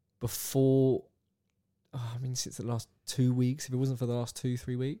 Before, since the last 2 weeks, if it wasn't for the last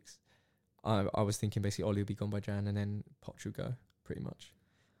 2-3 weeks, I was thinking basically Oli would be gone by Jan, and then Poch would go, pretty much.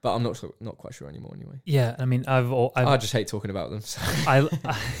 But I'm not quite sure anymore anyway. Yeah, I mean, I just hate talking about them. So.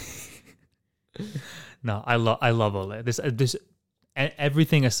 I love Ole. This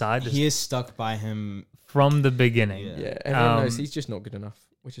everything aside, he is stuck by him from the beginning. Yeah, everyone knows he's just not good enough,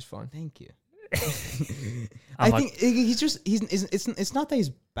 which is fine. Thank you. I think it's not that he's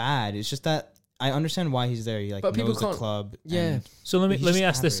bad. It's just that I understand why he's there. He knows the club. Yeah. So let me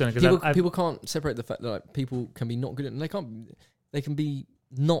ask this then, because people can't separate the fact that people can be not good. They can be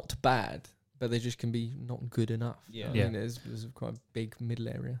not bad, but they just can be not good enough. Yeah. I mean, there's quite a big middle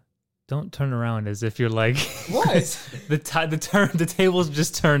area. Don't turn around as if you're like what? the tables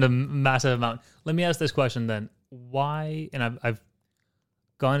just turned a massive amount. Let me ask this question then: why? And I've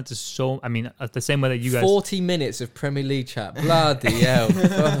gone into the same way that you guys 40 minutes of Premier League chat. Bloody hell.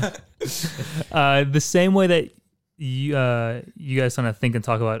 The same way that you guys kind of think and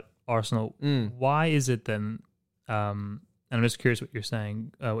talk about Arsenal. Why is it then? And I'm just curious what you're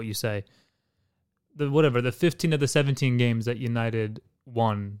saying. What you say. The 15 of the 17 games that United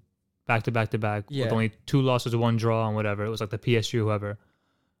won back to back with only 2 losses, 1 draw, and whatever. It was like the PSG, whoever.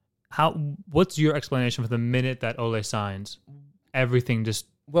 What's your explanation for the minute that Ole signs, everything just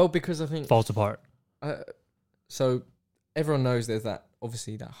because I think falls apart? So everyone knows there's that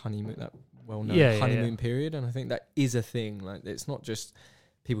obviously that honeymoon, that well-known honeymoon period, and I think that is a thing. Like it's not just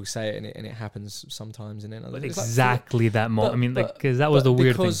people say it and it happens sometimes, and then but exactly like, that moment. I mean, like because that was the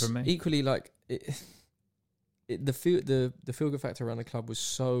weird thing for me. Equally, like the feel-good factor around the club was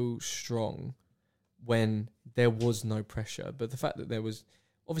so strong when there was no pressure, but the fact that there was.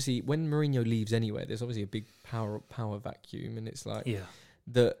 Obviously, when Mourinho leaves anywhere, there's obviously a big power vacuum, and it's like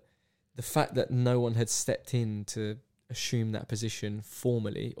the fact that no one had stepped in to assume that position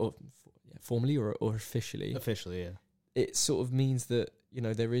formally or officially. Officially, yeah. It sort of means that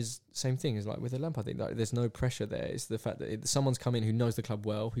there is same thing as like with the Lampard thing. Like there's no pressure there. It's the fact that someone's come in who knows the club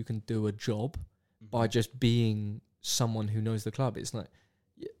well, who can do a job by just being someone who knows the club.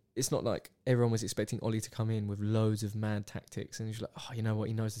 It's not like everyone was expecting Ollie to come in with loads of mad tactics and he's like, oh, you know what,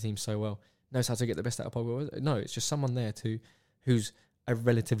 he knows the team so well, knows how to get the best out of Pogba. No, it's just someone there who's a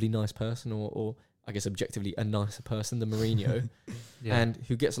relatively nice person or I guess objectively a nicer person than Mourinho and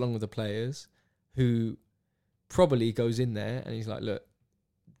who gets along with the players, who probably goes in there and he's like, look,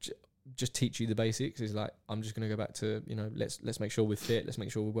 just teach you the basics. He's like, I'm just going to go back to, let's make sure we're fit, let's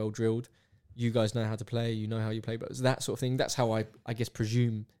make sure we're well drilled. You guys know how to play, you know how you play, but it's that sort of thing. That's how I guess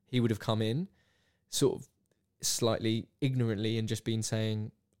presume he would have come in, sort of slightly ignorantly and just been saying,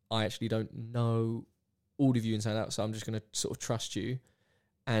 I actually don't know all of you inside out, so I'm just going to sort of trust you.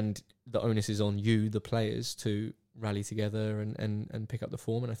 And the onus is on you, the players, to rally together and pick up the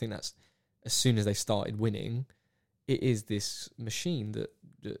form. And I think that's, as soon as they started winning, it is this machine that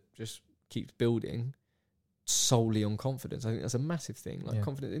just keeps building solely on confidence. I think that's a massive thing. Like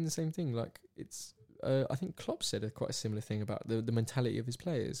confidence in the same thing. Like it's... I think Klopp said quite a similar thing about the mentality of his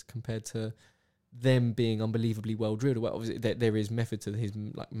players compared to them being unbelievably well drilled. Well, obviously there is method to his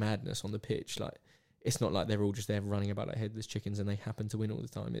like madness on the pitch. Like it's not like they're all just there running about like headless chickens and they happen to win all the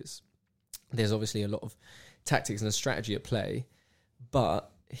time. There's obviously a lot of tactics and a strategy at play, but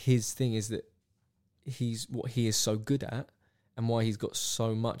his thing is that what he is so good at and why he's got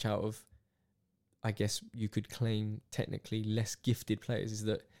so much out of, I guess you could claim technically less gifted players, is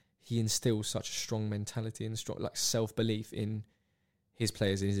that he instills such a strong mentality and strong like self-belief in his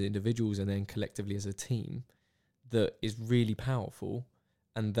players as individuals and then collectively as a team that is really powerful.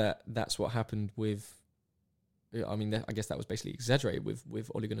 And that's what happened with, I mean, I guess that was basically exaggerated with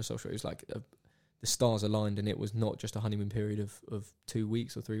Ole Gunnar Solskjaer. It was like the stars aligned and it was not just a honeymoon period of 2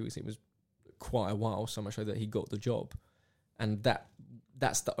 weeks or 3 weeks. It was quite a while, so much so that he got the job. And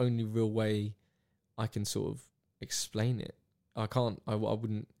that's the only real way I can sort of explain it. I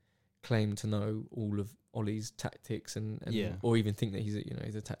wouldn't claim to know all of Ollie's tactics and or even think that he's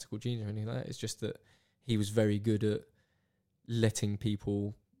a tactical genius or anything like that. It's just that he was very good at letting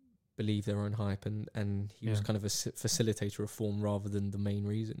people believe their own hype and he was kind of a facilitator of form rather than the main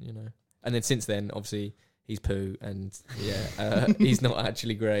reason, And then since then, obviously, he's poo and he's not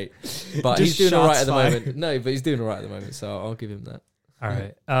actually great. But he's doing all right at the moment. No, but he's doing all right at the moment, so I'll give him that. All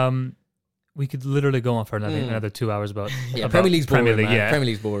right. We could literally go on for another 2 hours about Premier League's boring. Premier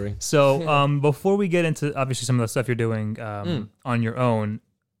League's boring. So before we get into obviously some of the stuff you're doing on your own,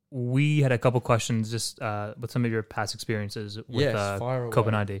 we had a couple questions just with some of your past experiences with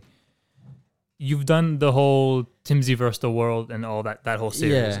Copenhagen. You've done the whole Timsy versus the world and all that whole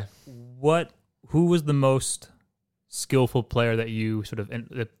series. Yeah. Who was the most skillful player that you sort of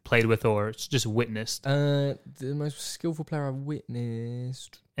played with or just witnessed? The most skillful player I've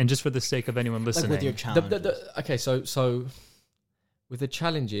witnessed. And just for the sake of anyone listening. Like with your challenges. Okay, so with the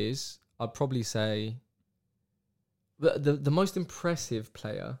challenges, I'd probably say the most impressive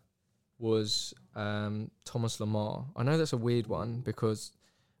player was Thomas Lemar. I know that's a weird one because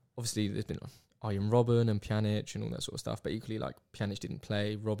obviously there's been Arjen Robben and Pjanic and all that sort of stuff, but equally like Pjanic didn't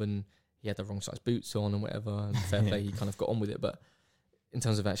play, Robben, he had the wrong size boots on and whatever, and fair play, he kind of got on with it. But in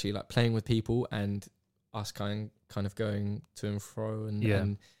terms of actually like playing with people and us kind of going to and fro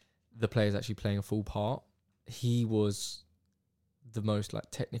and the players actually playing a full part, he was the most like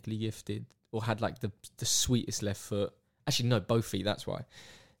technically gifted or had like the sweetest left foot. Actually, no, both feet, that's why.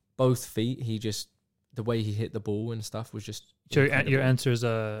 Both feet, the way he hit the ball and stuff was just... So your answer is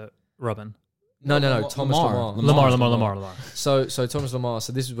Robben? No, Thomas Lemar. Lemar. So Thomas Lemar.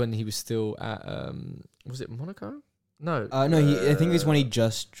 So this is when he was still at was it Monaco? No. I think it was when he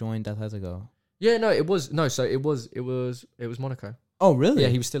just joined Atletico. Yeah, no, it was Monaco. Oh, really? Yeah,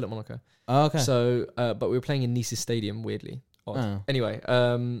 he was still at Monaco. Oh, okay. So, but we were playing in Nice's stadium, weirdly. Odd. Oh. Anyway,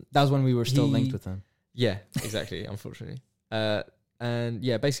 that was when we were still linked with him. Yeah, exactly. Unfortunately, and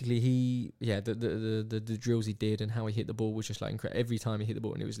yeah, basically the drills he did and how he hit the ball was just like incredible. Every time he hit the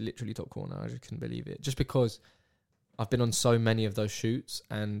ball, and it was literally top corner. I just couldn't believe it. Just because I've been on so many of those shoots,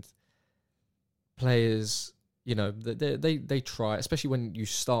 and players, you know, they try, especially when you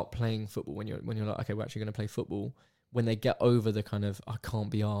start playing football. When you're like, okay, we're actually going to play football. When they get over the kind of I can't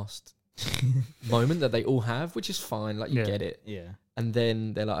be asked moment that they all have, which is fine, like you get it, and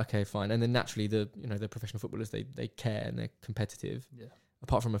then they're like, okay, fine, and then naturally the professional footballers, they care and they're competitive.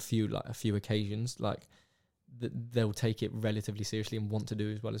 Apart from a few occasions, like they'll take it relatively seriously and want to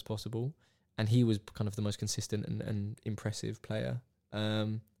do as well as possible. And he was kind of the most consistent and impressive player.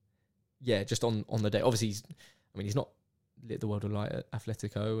 Just on the day. Obviously, he's not lit the world alight at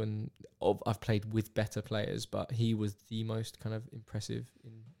Atletico, and I've played with better players, but he was the most kind of impressive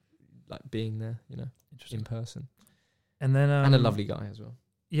in like being there, you know, in person. And then and a lovely guy as well.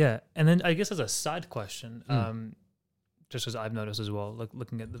 Yeah, and then I guess as a side question, just as I've noticed as well,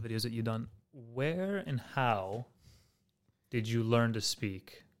 looking at the videos that you've done, where and how did you learn to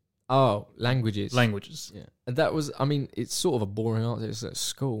speak? Oh, languages. Yeah, and that was. I mean, it's sort of a boring answer. It's at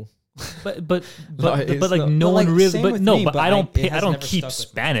school. But like no one really. But no, but I don't keep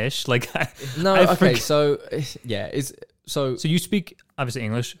Spanish. Like okay. So yeah, so you speak obviously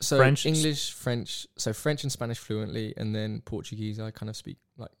English, so French, English, French. So French and Spanish fluently, and then Portuguese. I kind of speak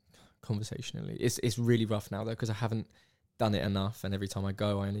like conversationally. It's really rough now though because I haven't done it enough, and every time I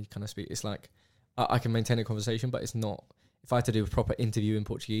go, I only kind of speak. It's like I can maintain a conversation, but it's not. If I had to do a proper interview in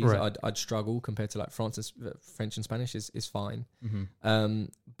Portuguese, right, I'd struggle compared to like French and Spanish is fine. Mm-hmm.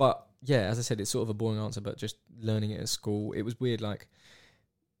 But yeah, as I said, it's sort of a boring answer, but just learning it at school, it was weird. Like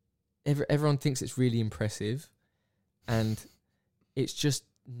everyone thinks it's really impressive, and it's just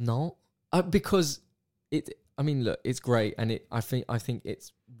not because it. I mean, look, it's great, and I think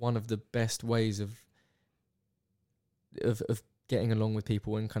it's one of the best ways of getting along with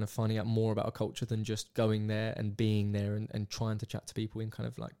people and kind of finding out more about a culture than just going there and being there and trying to chat to people in kind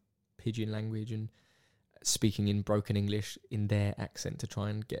of like pidgin language and speaking in broken English in their accent to try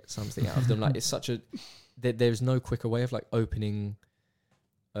and get something out of them. Like it's such a there's no quicker way of like opening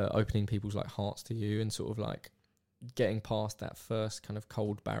people's like hearts to you and sort of like getting past that first kind of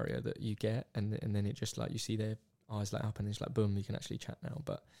cold barrier that you get, and then it just like you see their eyes light up and it's like boom, you can actually chat now.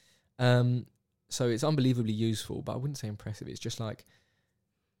 But so it's unbelievably useful, but I wouldn't say impressive. It's just like,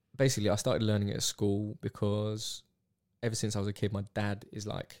 basically I started learning it at school because ever since I was a kid, my dad is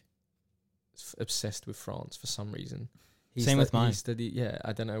like obsessed with France for some reason. Same with mine. He studied,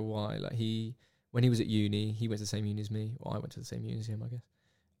 I don't know why. Like when he was at uni, he went to the same uni as me, or I went to the same uni as him, I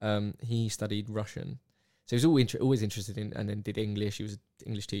guess. He studied Russian. So he was always interested in, and then did English. He was an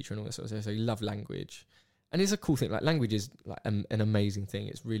English teacher and all that sort of stuff. So he loved language. And it's a cool thing. Like language is like an amazing thing.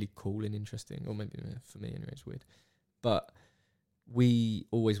 It's really cool and interesting. Or maybe for me anyway, it's weird. But we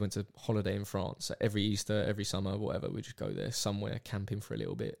always went to holiday in France. So every Easter, every summer, whatever, we'd just go there somewhere, camping for a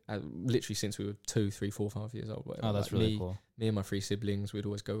little bit. Literally since we were 2, 3, 4, 5 years old. Whatever. Oh, that's really cool. Me and my 3 siblings, we'd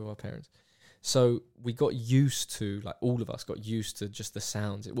always go with our parents. So we got used to, like all of us got used to just the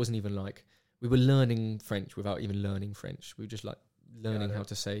sounds. It wasn't even like we were learning French without even learning French. We were just like learning how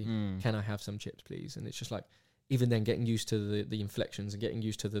to say, can I have some chips, please? And it's just like, even then getting used to the inflections and getting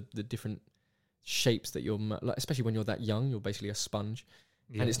used to the different shapes that you're, like, especially when you're that young, you're basically a sponge.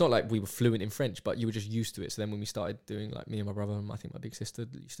 Yeah. And it's not like we were fluent in French, but you were just used to it. So then when we started doing, like, me and my brother, and I think my big sister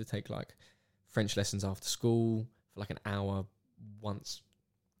used to take like French lessons after school for like an hour once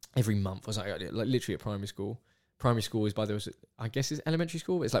every month. I was like literally at primary school. Primary school is I guess it's elementary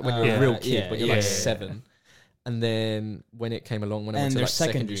school. It's like when you're a real kid, when you're like 7. And then when it came along, when I went to like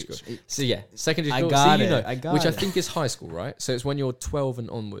secondary school. So yeah, secondary school. Which I think is high school, right? So it's when you're 12 and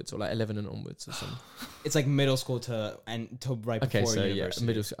onwards, or like 11 and onwards, or something. It's like middle school to right before university. Yeah,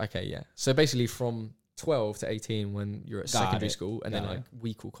 middle. Okay, yeah. So basically, from 12 to 18, when you're at secondary school, and then like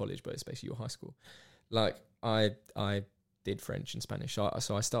we call college, but it's basically your high school. Like I did French and Spanish,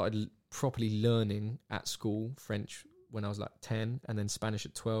 so I started properly learning at school French when I was like 10, and then Spanish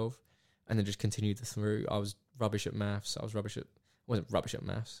at 12. And then just continued through. I was rubbish at maths. I wasn't rubbish at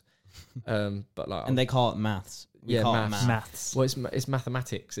maths. But like, and they call it maths. We call it maths. Well, it's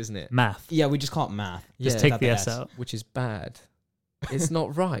mathematics, isn't it? Math. Yeah, we just call it math. Just take the S out, which is bad. It's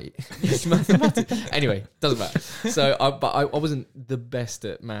not right. It's mathematics. Anyway, doesn't matter. So, I wasn't the best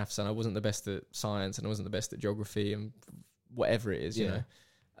at maths, and I wasn't the best at science, and I wasn't the best at geography, and whatever it is, you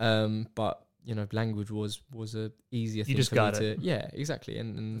know. But you know, language was a easier thing. You just got it. Yeah, exactly.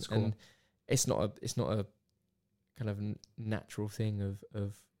 And cool. it's not a kind of natural thing of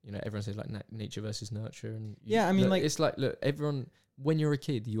everyone says like nature versus nurture, and it's like, look, everyone, when you're a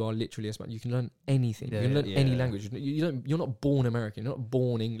kid, you are literally as much, you can learn anything. You can learn any language. You're not born American. You're not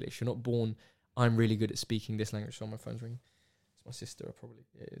born English. You're not born, I'm really good at speaking this language. So my phone's ringing. It's my sister, probably.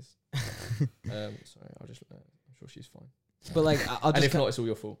 It is. Sorry, I'll just. I'm sure she's fine. But like, and if not, it's all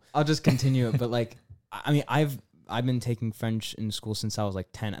your fault. I'll just continue it. But like, I mean, I've been taking French in school since I was like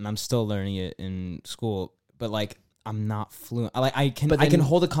 10, and I'm still learning it in school. But like, I'm not fluent. I can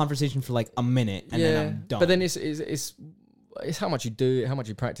hold a conversation for like a minute and then I'm done. But then it's how much you do, how much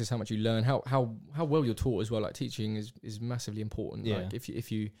you practice, how much you learn, how well you're taught as well. Like teaching is massively important. Yeah. Like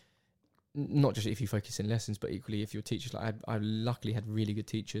if you not just if you focus in lessons, but equally if your teachers, like I luckily had really good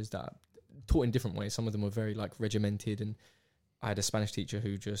teachers that taught in different ways. Some of them were very like regimented, and I had a Spanish teacher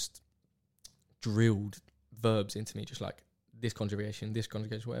who just drilled verbs into me, just like this conjugation,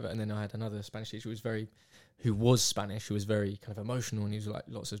 whatever. And then I had another Spanish teacher who was Spanish, who was very kind of emotional, and he was like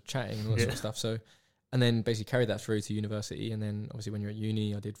lots of chatting and all that sort of stuff. So, and then basically carried that through to university. And then obviously when you're at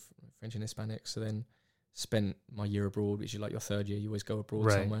uni, I did French and Hispanic. So then spent my year abroad, which is like your third year. You always go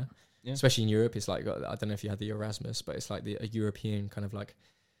abroad somewhere, especially in Europe. It's like, I don't know if you had the Erasmus, but it's like a European kind of like,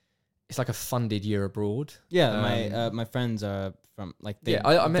 it's like a funded year abroad. Yeah, my friends are from like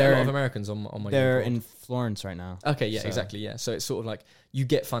I met a lot of Americans on my. They're in Florence right now. Okay, yeah, so. Exactly, yeah. So it's sort of like you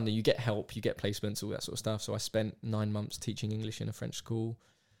get funding, you get help, you get placements, all that sort of stuff. So I spent 9 months teaching English in a French school,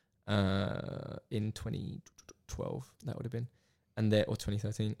 in 2012 that would have been, or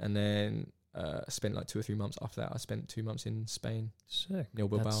 2013, and then spent like 2 or 3 months after that. I spent 2 months in Spain. Sick. Near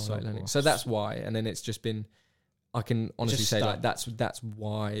Bilbao, learning. Cool. So that's why, and then it's just been. I can honestly say like that's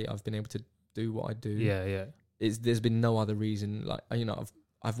why I've been able to do what I do. Yeah. There's been no other reason. Like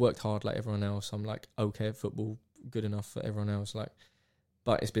I've worked hard like everyone else. I'm like okay at football, good enough for everyone else. Like,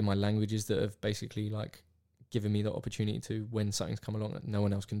 but it's been my languages that have basically like given me the opportunity to, when something's come along that no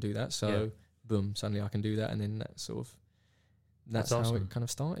one else can do that. So boom, suddenly I can do that, and then that's awesome. How it kind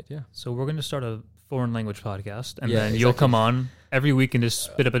of started. Yeah. So we're going to start a foreign language podcast, and then you'll come on every week and just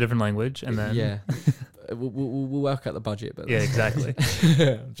spit up a different language, and then we'll work out the budget, but exactly.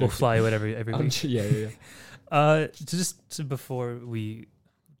 We'll fly you every week. Just before we,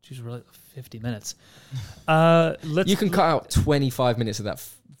 we're like 50 minutes. You can cut out 25 minutes of that.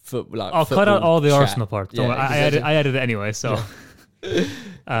 I'll cut out all the chat. Arsenal part. Don't worry. I edited it anyway. So,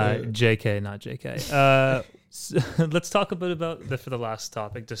 JK, not JK. So let's talk a bit about for the last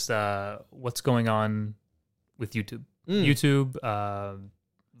topic. Just what's going on with YouTube. YouTube,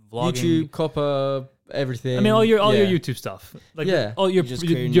 vlogging, YouTube, Copper, everything. I mean, all your YouTube stuff, like all your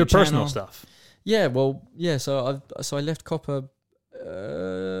personal stuff. Yeah, well, yeah. So I left Copper. What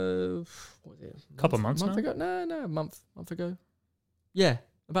was it? Couple months ago? No, a month ago. Yeah,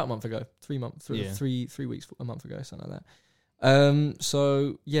 about a month ago. 3 months. 3 weeks, a month ago, something like that.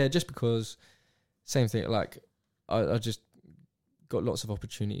 So yeah, just because. Same thing, like I just got lots of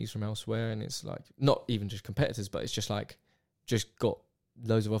opportunities from elsewhere, and it's like not even just competitors, but it's just like just got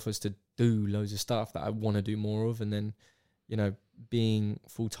loads of offers to do loads of stuff that I want to do more of, and then being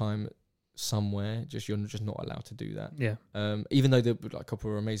full time somewhere, you're just not allowed to do that. Yeah. Even though the Copper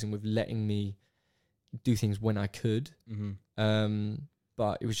were amazing with letting me do things when I could,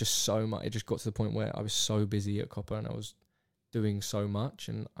 but it was just so much. It just got to the point where I was so busy at Copper, and I was doing so much,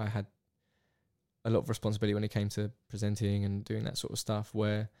 and I had a lot of responsibility when it came to presenting and doing that sort of stuff,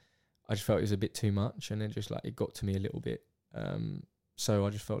 where I just felt it was a bit too much, and then just like it got to me a little bit. So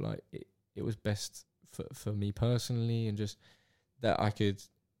I just felt like it was best for me personally, and just that I could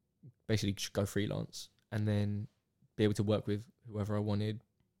basically go freelance and then be able to work with whoever I wanted.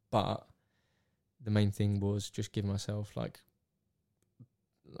 But the main thing was just giving myself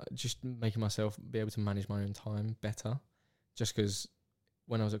just making myself be able to manage my own time better, just because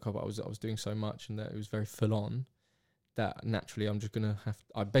when I was at Copper, I was doing so much, and that it was very full on, that naturally I'm just gonna have.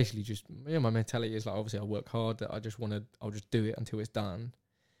 I basically just my mentality is like, obviously I work hard. That I'll just do it until it's done.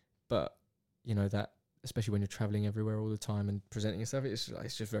 But that, especially when you're traveling everywhere all the time and presenting yourself, it's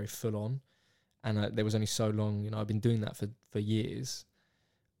just very full on. And there was only so long. I've been doing that for years,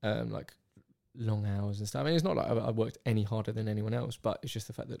 like long hours and stuff. I mean, it's not like I worked any harder than anyone else, but it's just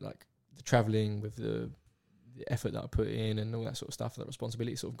the fact that like the traveling with the effort that I put in and all that sort of stuff, that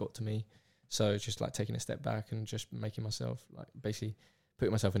responsibility sort of got to me. So it's just like taking a step back and just making myself basically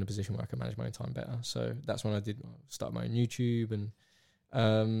putting myself in a position where I can manage my own time better. So that's when I did start my own YouTube, and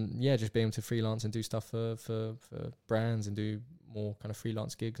just being able to freelance and do stuff for brands and do more kind of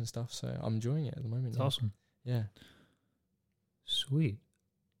freelance gigs and stuff. So I'm enjoying it at the moment. It's awesome. Yeah. Sweet.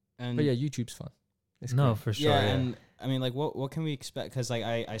 But yeah, YouTube's fun. No, for sure. Yeah, and I mean, like, what can we expect? Because like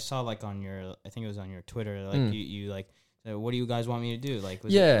I saw like on your, I think it was on your Twitter, like you like, what do you guys want me to do? Like,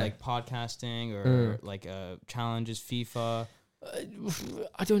 was it like podcasting or like challenges, FIFA?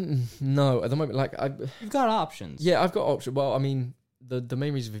 I don't know at the moment. Like, you've got options. Yeah, I've got options. Well, I mean, the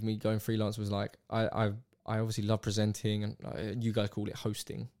main reason for me going freelance was like I obviously love presenting, and you guys call it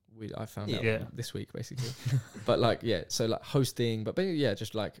hosting. I found out this week basically, but like so like hosting, but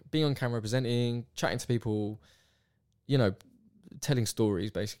just like being on camera, presenting, chatting to people, you know, telling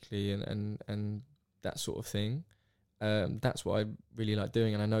stories basically, and that sort of thing. That's what I really like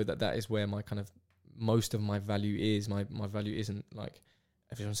doing, and I know that is where my kind of most of my value is. My value isn't like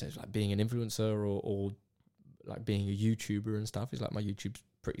everyone says like being an influencer or like being a YouTuber and stuff. It's like my YouTube's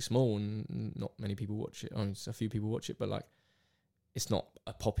pretty small and not many people watch it. I mean, a few people watch it, but like it's not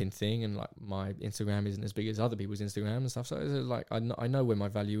a popping thing, and like my Instagram isn't as big as other people's Instagram and stuff. So it's like I know where my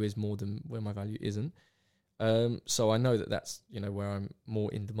value is more than where my value isn't. So I know that's, you know, where I'm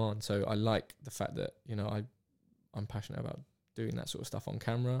more in demand. So I like the fact that, you know, I'm passionate about doing that sort of stuff on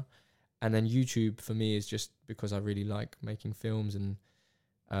camera. And then YouTube for me is just because I really like making films and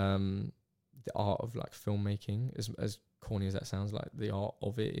the art of like filmmaking, as corny as that sounds, like the art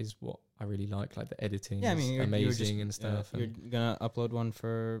of it is what I really like the editing. Yeah, I mean, amazing and stuff. You're gonna upload one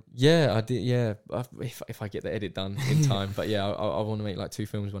for... Yeah, I did. Yeah, if I get the edit done in time. But yeah, I want to make like 2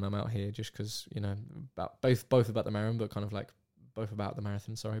 films when I'm out here, just because, you know, about both about the marathon, but kind of like both about the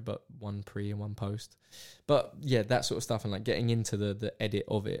marathon. Sorry, but one pre and one post. But yeah, that sort of stuff, and like getting into the edit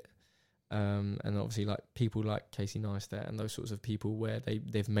of it. And obviously like people like Casey Neistat and those sorts of people where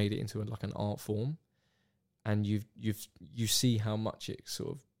they've made it into like an art form, and you see how much it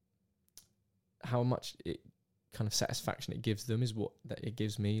kind of satisfaction it gives them is what that it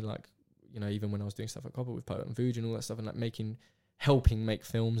gives me. Like, you know, even when I was doing stuff at Copper with Poet and Vuj and all that stuff, and like helping make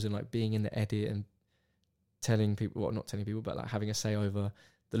films and like being in the edit and not telling people, but like having a say over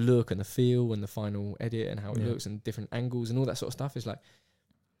the look and the feel and the final edit and how it looks and different angles and all that sort of stuff is like,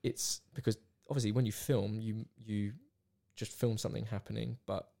 it's because obviously when you film, you just film something happening,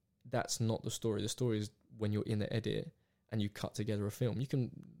 but that's not the story. The story is when you're in the edit and you cut together a film.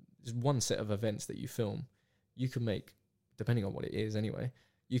 There's one set of events that you film. You can make, depending on what it is anyway,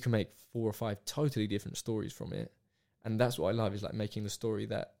 you can make 4 or 5 totally different stories from it. And that's what I love, is like making the story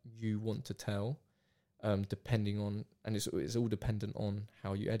that you want to tell, depending on, and it's all dependent on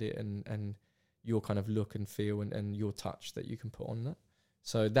how you edit and your kind of look and feel and your touch that you can put on that.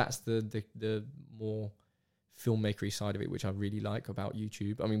 So that's the more filmmakery side of it, which I really like about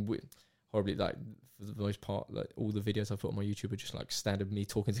YouTube. I mean, horribly, like for the most part, like all the videos I put on my YouTube are just like standard me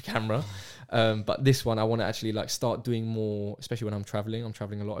talking to camera. But this one, I want to actually like start doing more, especially when I'm traveling. I'm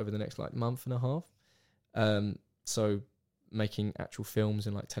traveling a lot over the next like month and a half. So making actual films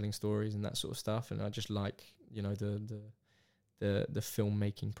and like telling stories and that sort of stuff. And I just like, you know, the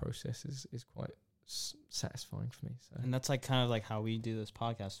filmmaking process is quite satisfying for me. So. And that's like kind of like how we do this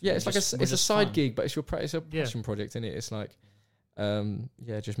podcast. Yeah, it's a side gig, but it's a passion project, isn't it? It's like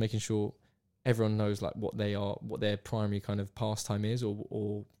just making sure everyone knows like what their primary kind of pastime is,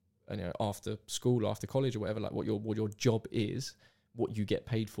 or you know, after school, after college, or whatever, like what your job is, what you get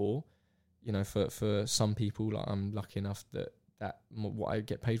paid for. You know, for some people, like I'm lucky enough that what I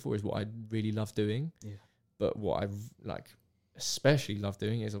get paid for is what I really love doing. Yeah. But what I like especially love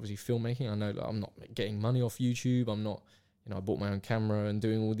doing is obviously filmmaking. I know that I'm not getting money off YouTube. I'm not, you know, I bought my own camera and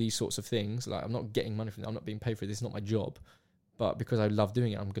doing all these sorts of things. Like, I'm not getting money from it. I'm not being paid for it. This is not my job. But because I love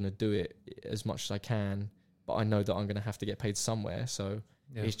doing it, I'm going to do it as much as I can. But I know that I'm going to have to get paid somewhere. So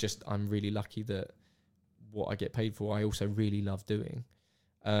it's just, I'm really lucky that what I get paid for, I also really love doing.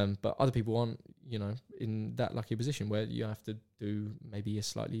 But other people aren't, you know, in that lucky position where you have to do maybe a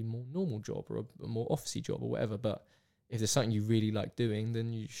slightly more normal job or a more officey job or whatever. But if there's something you really like doing,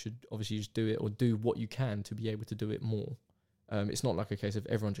 then you should obviously just do it, or do what you can to be able to do it more. It's not like a case of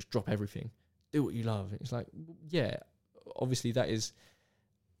everyone just drop everything, do what you love. It's like, yeah, obviously that is,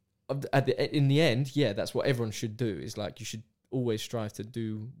 in the end, yeah, that's what everyone should do. Is like, you should always strive to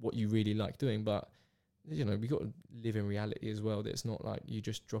do what you really like doing. But, you know, we got to live in reality as well. That it's not like you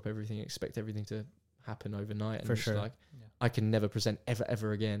just drop everything, expect everything to happen overnight. And for it's sure. like, I can never present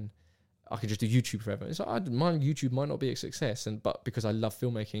ever again. I could just do YouTube forever. It's like, my YouTube might not be a success, but because I love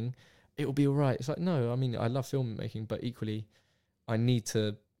filmmaking, it will be all right. It's like, no, I mean, I love filmmaking, but equally, I need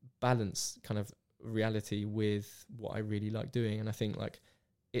to balance kind of reality with what I really like doing. And I think like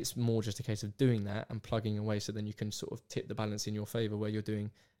it's more just a case of doing that and plugging away, so then you can sort of tip the balance in your favor, where you're doing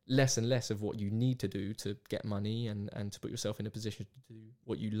less and less of what you need to do to get money and to put yourself in a position to do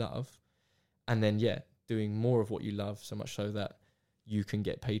what you love. And then, doing more of what you love, so much so that you can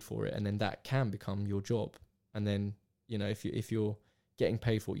get paid for it, and then that can become your job. And then, you know, if you're getting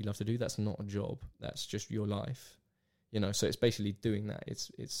paid for what you love to do, that's not a job. That's just your life. You know, so it's basically doing that.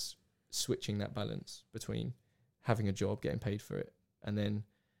 It's switching that balance between having a job, getting paid for it, and then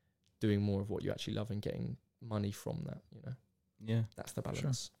doing more of what you actually love and getting money from that, you know. Yeah. That's the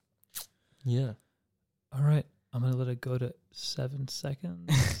balance. Sure. Yeah. All right. I'm going to let it go to 7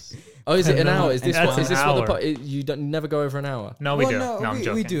 seconds. Oh, is it an hour? Is this That's what, is an this hour. what you don't never go over an hour? No, we do. No, I'm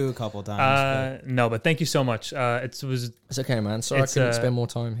joking. We do a couple times. No, but thank you so much. It's okay, man. Sorry I couldn't spend more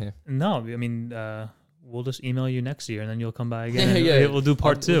time here. No, I mean, we'll just email you next year, and then you'll come by again. Yeah. We'll do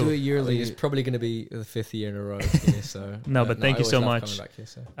part 2. We'll do it yearly. It's probably going to be the 5th year in a row here, so no, but thank you so much. Here,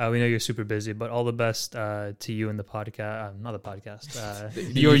 so. We know you're super busy, but all the best to you and the podcast. Not the podcast.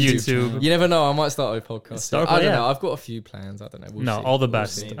 Your YouTube. You never know. I might start a podcast. I don't know. I've got a few plans. I don't know. We'll see. All the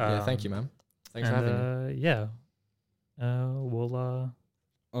best. Yeah, thank you, man. Thanks for having me. Yeah.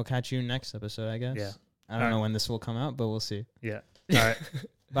 We'll catch you next episode, I guess. Yeah. I don't know when this will come out, but we'll see. Yeah. All right.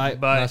 Bye. Bye.